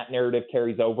 and then that narrative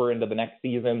carries over into the next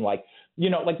season.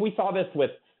 We saw this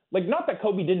with not that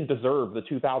Kobe didn't deserve the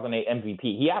 2008 MVP.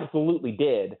 He absolutely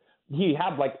did. He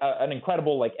had an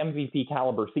incredible MVP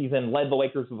caliber season, led the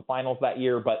Lakers to the finals that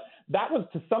year, but that was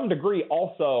to some degree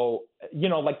also,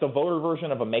 the voter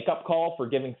version of a makeup call for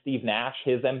giving Steve Nash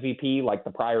his MVP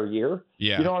the prior year.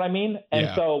 Yeah. You know what I mean?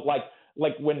 And so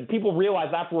when people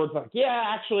realize afterwards,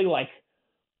 actually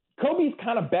Kobe's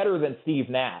kind of better than Steve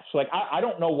Nash. I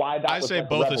don't know why that was I say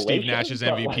both of Steve Nash's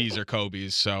MVPs are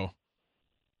Kobe's, so.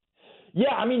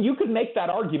 Yeah, you could make that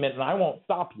argument, and I won't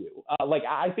stop you.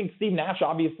 I think Steve Nash,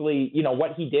 obviously,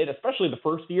 what he did, especially the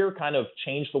first year, kind of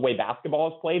changed the way basketball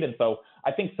is played. And so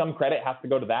I think some credit has to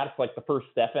go to that. It's the first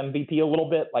Steph MVP a little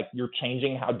bit. You're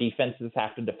changing how defenses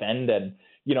have to defend, and,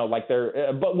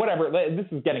 but whatever. This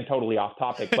is getting totally off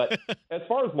topic. But as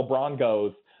far as LeBron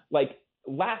goes,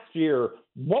 last year,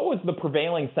 what was the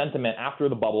prevailing sentiment after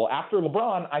the bubble? After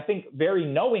LeBron, I think very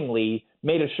knowingly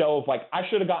made a show of I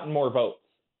should have gotten more votes.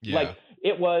 Yeah.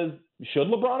 It was, should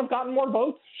LeBron have gotten more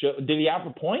votes? Did he have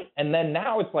a point? And then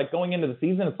now it's like going into the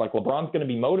season, it's like LeBron's going to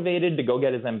be motivated to go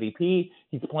get his MVP.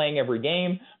 He's playing every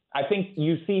game. I think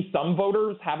you see some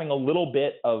voters having a little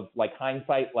bit of like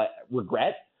hindsight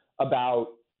regret about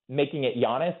making it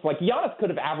Giannis. Like Giannis could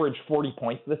have averaged 40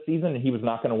 points this season and he was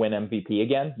not going to win MVP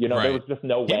again. You know, Right. there was just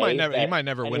no way. He might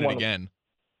never win it again.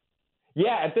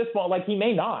 Yeah, at this point, like he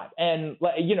may not. And,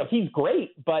 you know, he's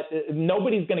great, but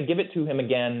nobody's going to give it to him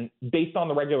again based on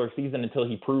the regular season until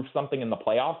he proves something in the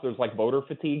playoffs. There's like voter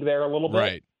fatigue there a little bit.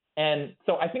 Right. And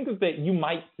so I think that you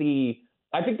might see,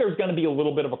 I think there's going to be a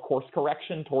little bit of a course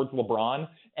correction towards LeBron.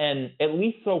 And at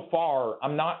least so far,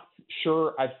 I'm not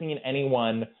sure I've seen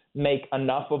anyone make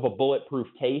enough of a bulletproof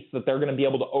case that they're going to be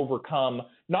able to overcome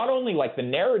not only like the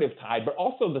narrative tide, but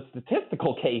also the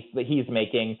statistical case that he's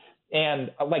making.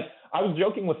 And like I was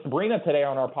joking with Sabrina today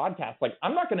on our podcast, like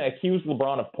I'm not going to accuse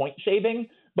LeBron of point shaving,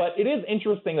 but it is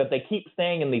interesting that they keep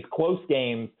staying in these close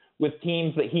games with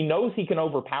teams that he knows he can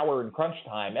overpower in crunch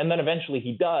time. And then eventually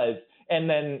he does. And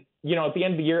then, you know, at the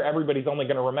end of the year, everybody's only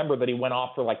going to remember that he went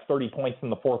off for like 30 points in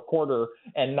the fourth quarter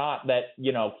and not that,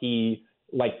 you know, he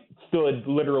like stood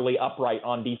literally upright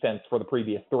on defense for the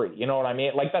previous three. You know what I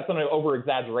mean? Like that's an over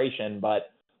exaggeration,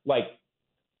 but like,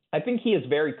 I think he is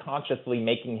very consciously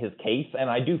making his case, and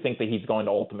I do think that he's going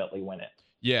to ultimately win it.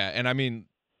 Yeah, and I mean,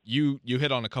 you hit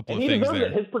on a couple and of he things deserves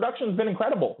there. It. His production's been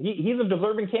incredible. He's a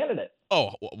deserving candidate.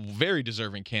 Oh, very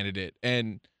deserving candidate.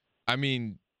 And I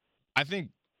mean, I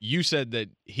think you said that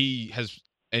he has,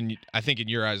 and I think in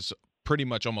your eyes, pretty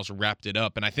much almost wrapped it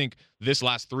up. And I think this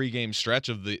last 3-game stretch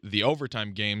of the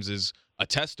overtime games is a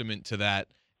testament to that.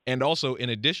 And also, in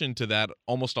addition to that,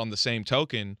 almost on the same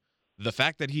token, the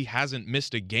fact that he hasn't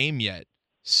missed a game yet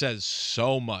says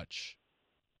so much.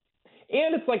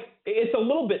 And it's like, it's a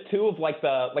little bit too of like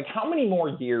how many more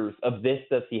years of this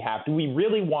does he have? Do we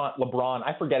really want LeBron?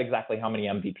 I forget exactly how many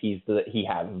MVPs that he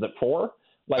has. Is it 4?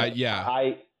 Like, yeah.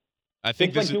 I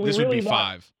think this like, would be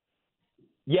 5.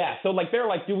 Yeah, so like they're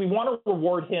like, do we want to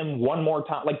reward him one more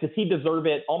time? Like, does he deserve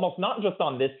it? Almost not just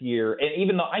on this year. And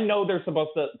even though I know they're supposed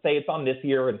to say it's on this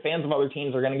year, and fans of other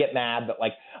teams are going to get mad that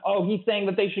like, oh, he's saying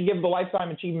that they should give the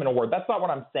Lifetime Achievement Award. That's not what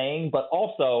I'm saying. But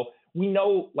also, we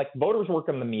know like voters work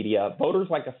in the media. Voters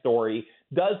like a story.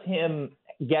 Does him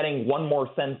getting one more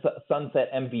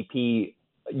sunset MVP,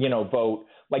 you know, vote,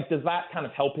 like, does that kind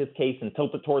of help his case and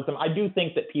tilt it towards him? I do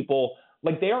think that people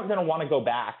like they aren't going to want to go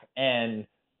back and,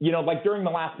 you know, like during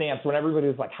the Last Dance when everybody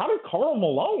was like, how did Karl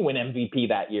Malone win MVP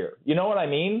that year? You know what I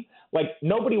mean? Like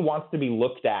nobody wants to be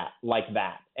looked at like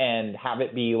that and have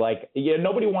it be like, you know,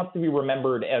 nobody wants to be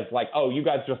remembered as like, oh, you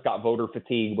guys just got voter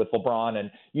fatigue with LeBron and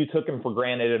you took him for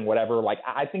granted and whatever. Like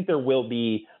I think there will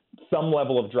be some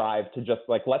level of drive to just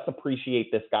like, let's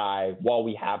appreciate this guy while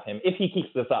we have him. If he keeps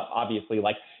this up, obviously,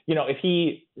 like, you know, if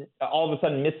he all of a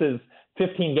sudden misses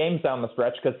 15 games down the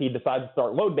stretch because he decides to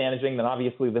start load managing, then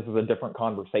obviously this is a different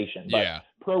conversation. But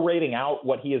prorating out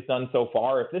what he has done so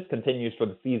far, if this continues for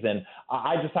the season,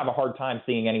 I just have a hard time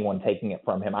seeing anyone taking it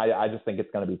from him. I just think it's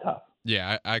going to be tough.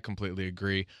 Yeah, I completely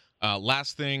agree.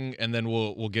 Last thing, and then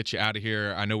we'll get you out of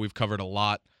here. I know we've covered a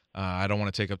lot. I don't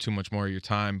want to take up too much more of your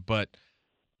time, but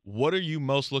what are you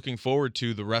most looking forward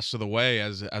to the rest of the way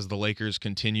as the Lakers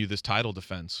continue this title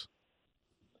defense?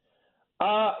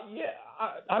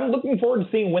 I'm looking forward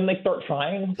to seeing when they start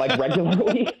trying, like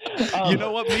regularly. You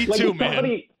know what? Me too,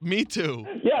 man. Me too.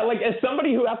 Yeah, like as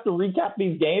somebody who has to recap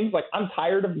these games, like I'm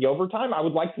tired of the overtime. I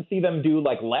would like to see them do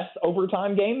like less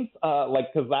overtime games,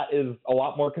 like because that is a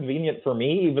lot more convenient for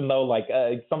me. Even though like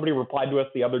somebody replied to us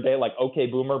the other day, like, "Okay,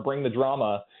 Boomer, bring the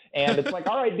drama." And it's like,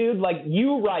 all right, dude, like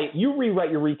you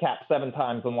rewrite your recap 7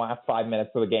 times in the last 5 minutes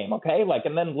of the game, okay? Like,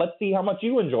 and then let's see how much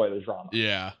you enjoy the drama.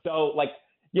 Yeah. So like.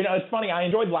 You know, it's funny. I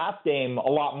enjoyed last game a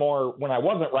lot more when I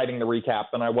wasn't writing the recap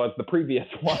than I was the previous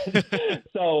one.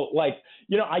 So, like,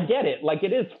 you know, I get it. Like,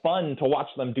 it is fun to watch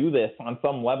them do this on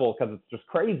some level because it's just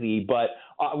crazy. But,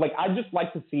 like, I just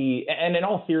like to see, and in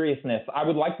all seriousness, I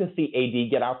would like to see AD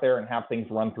get out there and have things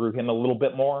run through him a little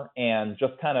bit more and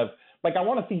just kind of, like, I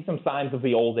want to see some signs of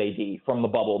the old AD from the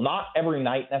bubble. Not every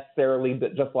night necessarily,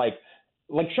 but just like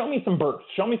show me some bursts,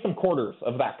 show me some quarters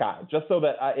of that guy, just so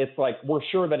that it's like we're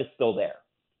sure that it's still there.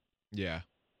 Yeah,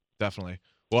 definitely.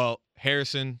 Well,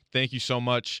 Harrison, thank you so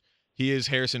much. He is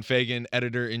Harrison Faigen,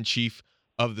 editor-in-chief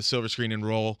of the Silver Screen and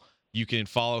Roll. You can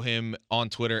follow him on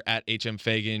Twitter at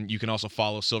HMFagan. You can also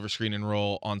follow Silver Screen and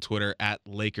Roll on Twitter at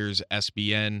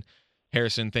LakersSBN.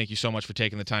 Harrison, thank you so much for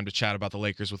taking the time to chat about the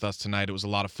Lakers with us tonight. It was a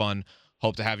lot of fun.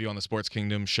 Hope to have you on the Sports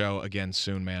Kingdom show again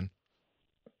soon, man.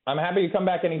 I'm happy to come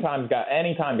back anytime,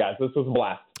 guys. This was a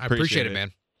blast. I appreciate it,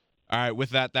 man. All right, with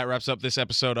that wraps up this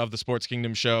episode of the Sports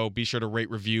Kingdom Show. Be sure to rate,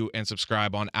 review, and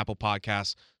subscribe on Apple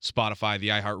Podcasts, Spotify, the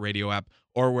iHeartRadio app,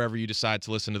 or wherever you decide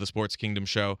to listen to the Sports Kingdom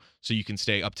Show so you can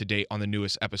stay up to date on the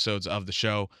newest episodes of the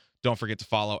show. Don't forget to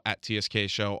follow at TSK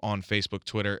Show on Facebook,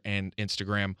 Twitter, and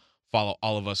Instagram. Follow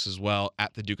all of us as well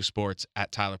at the Duke of Sports,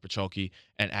 at Tyler Pacholke,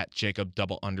 and at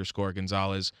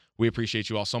Jacob_Gonzalez. We appreciate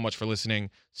you all so much for listening.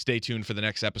 Stay tuned for the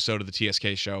next episode of the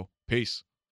TSK Show. Peace.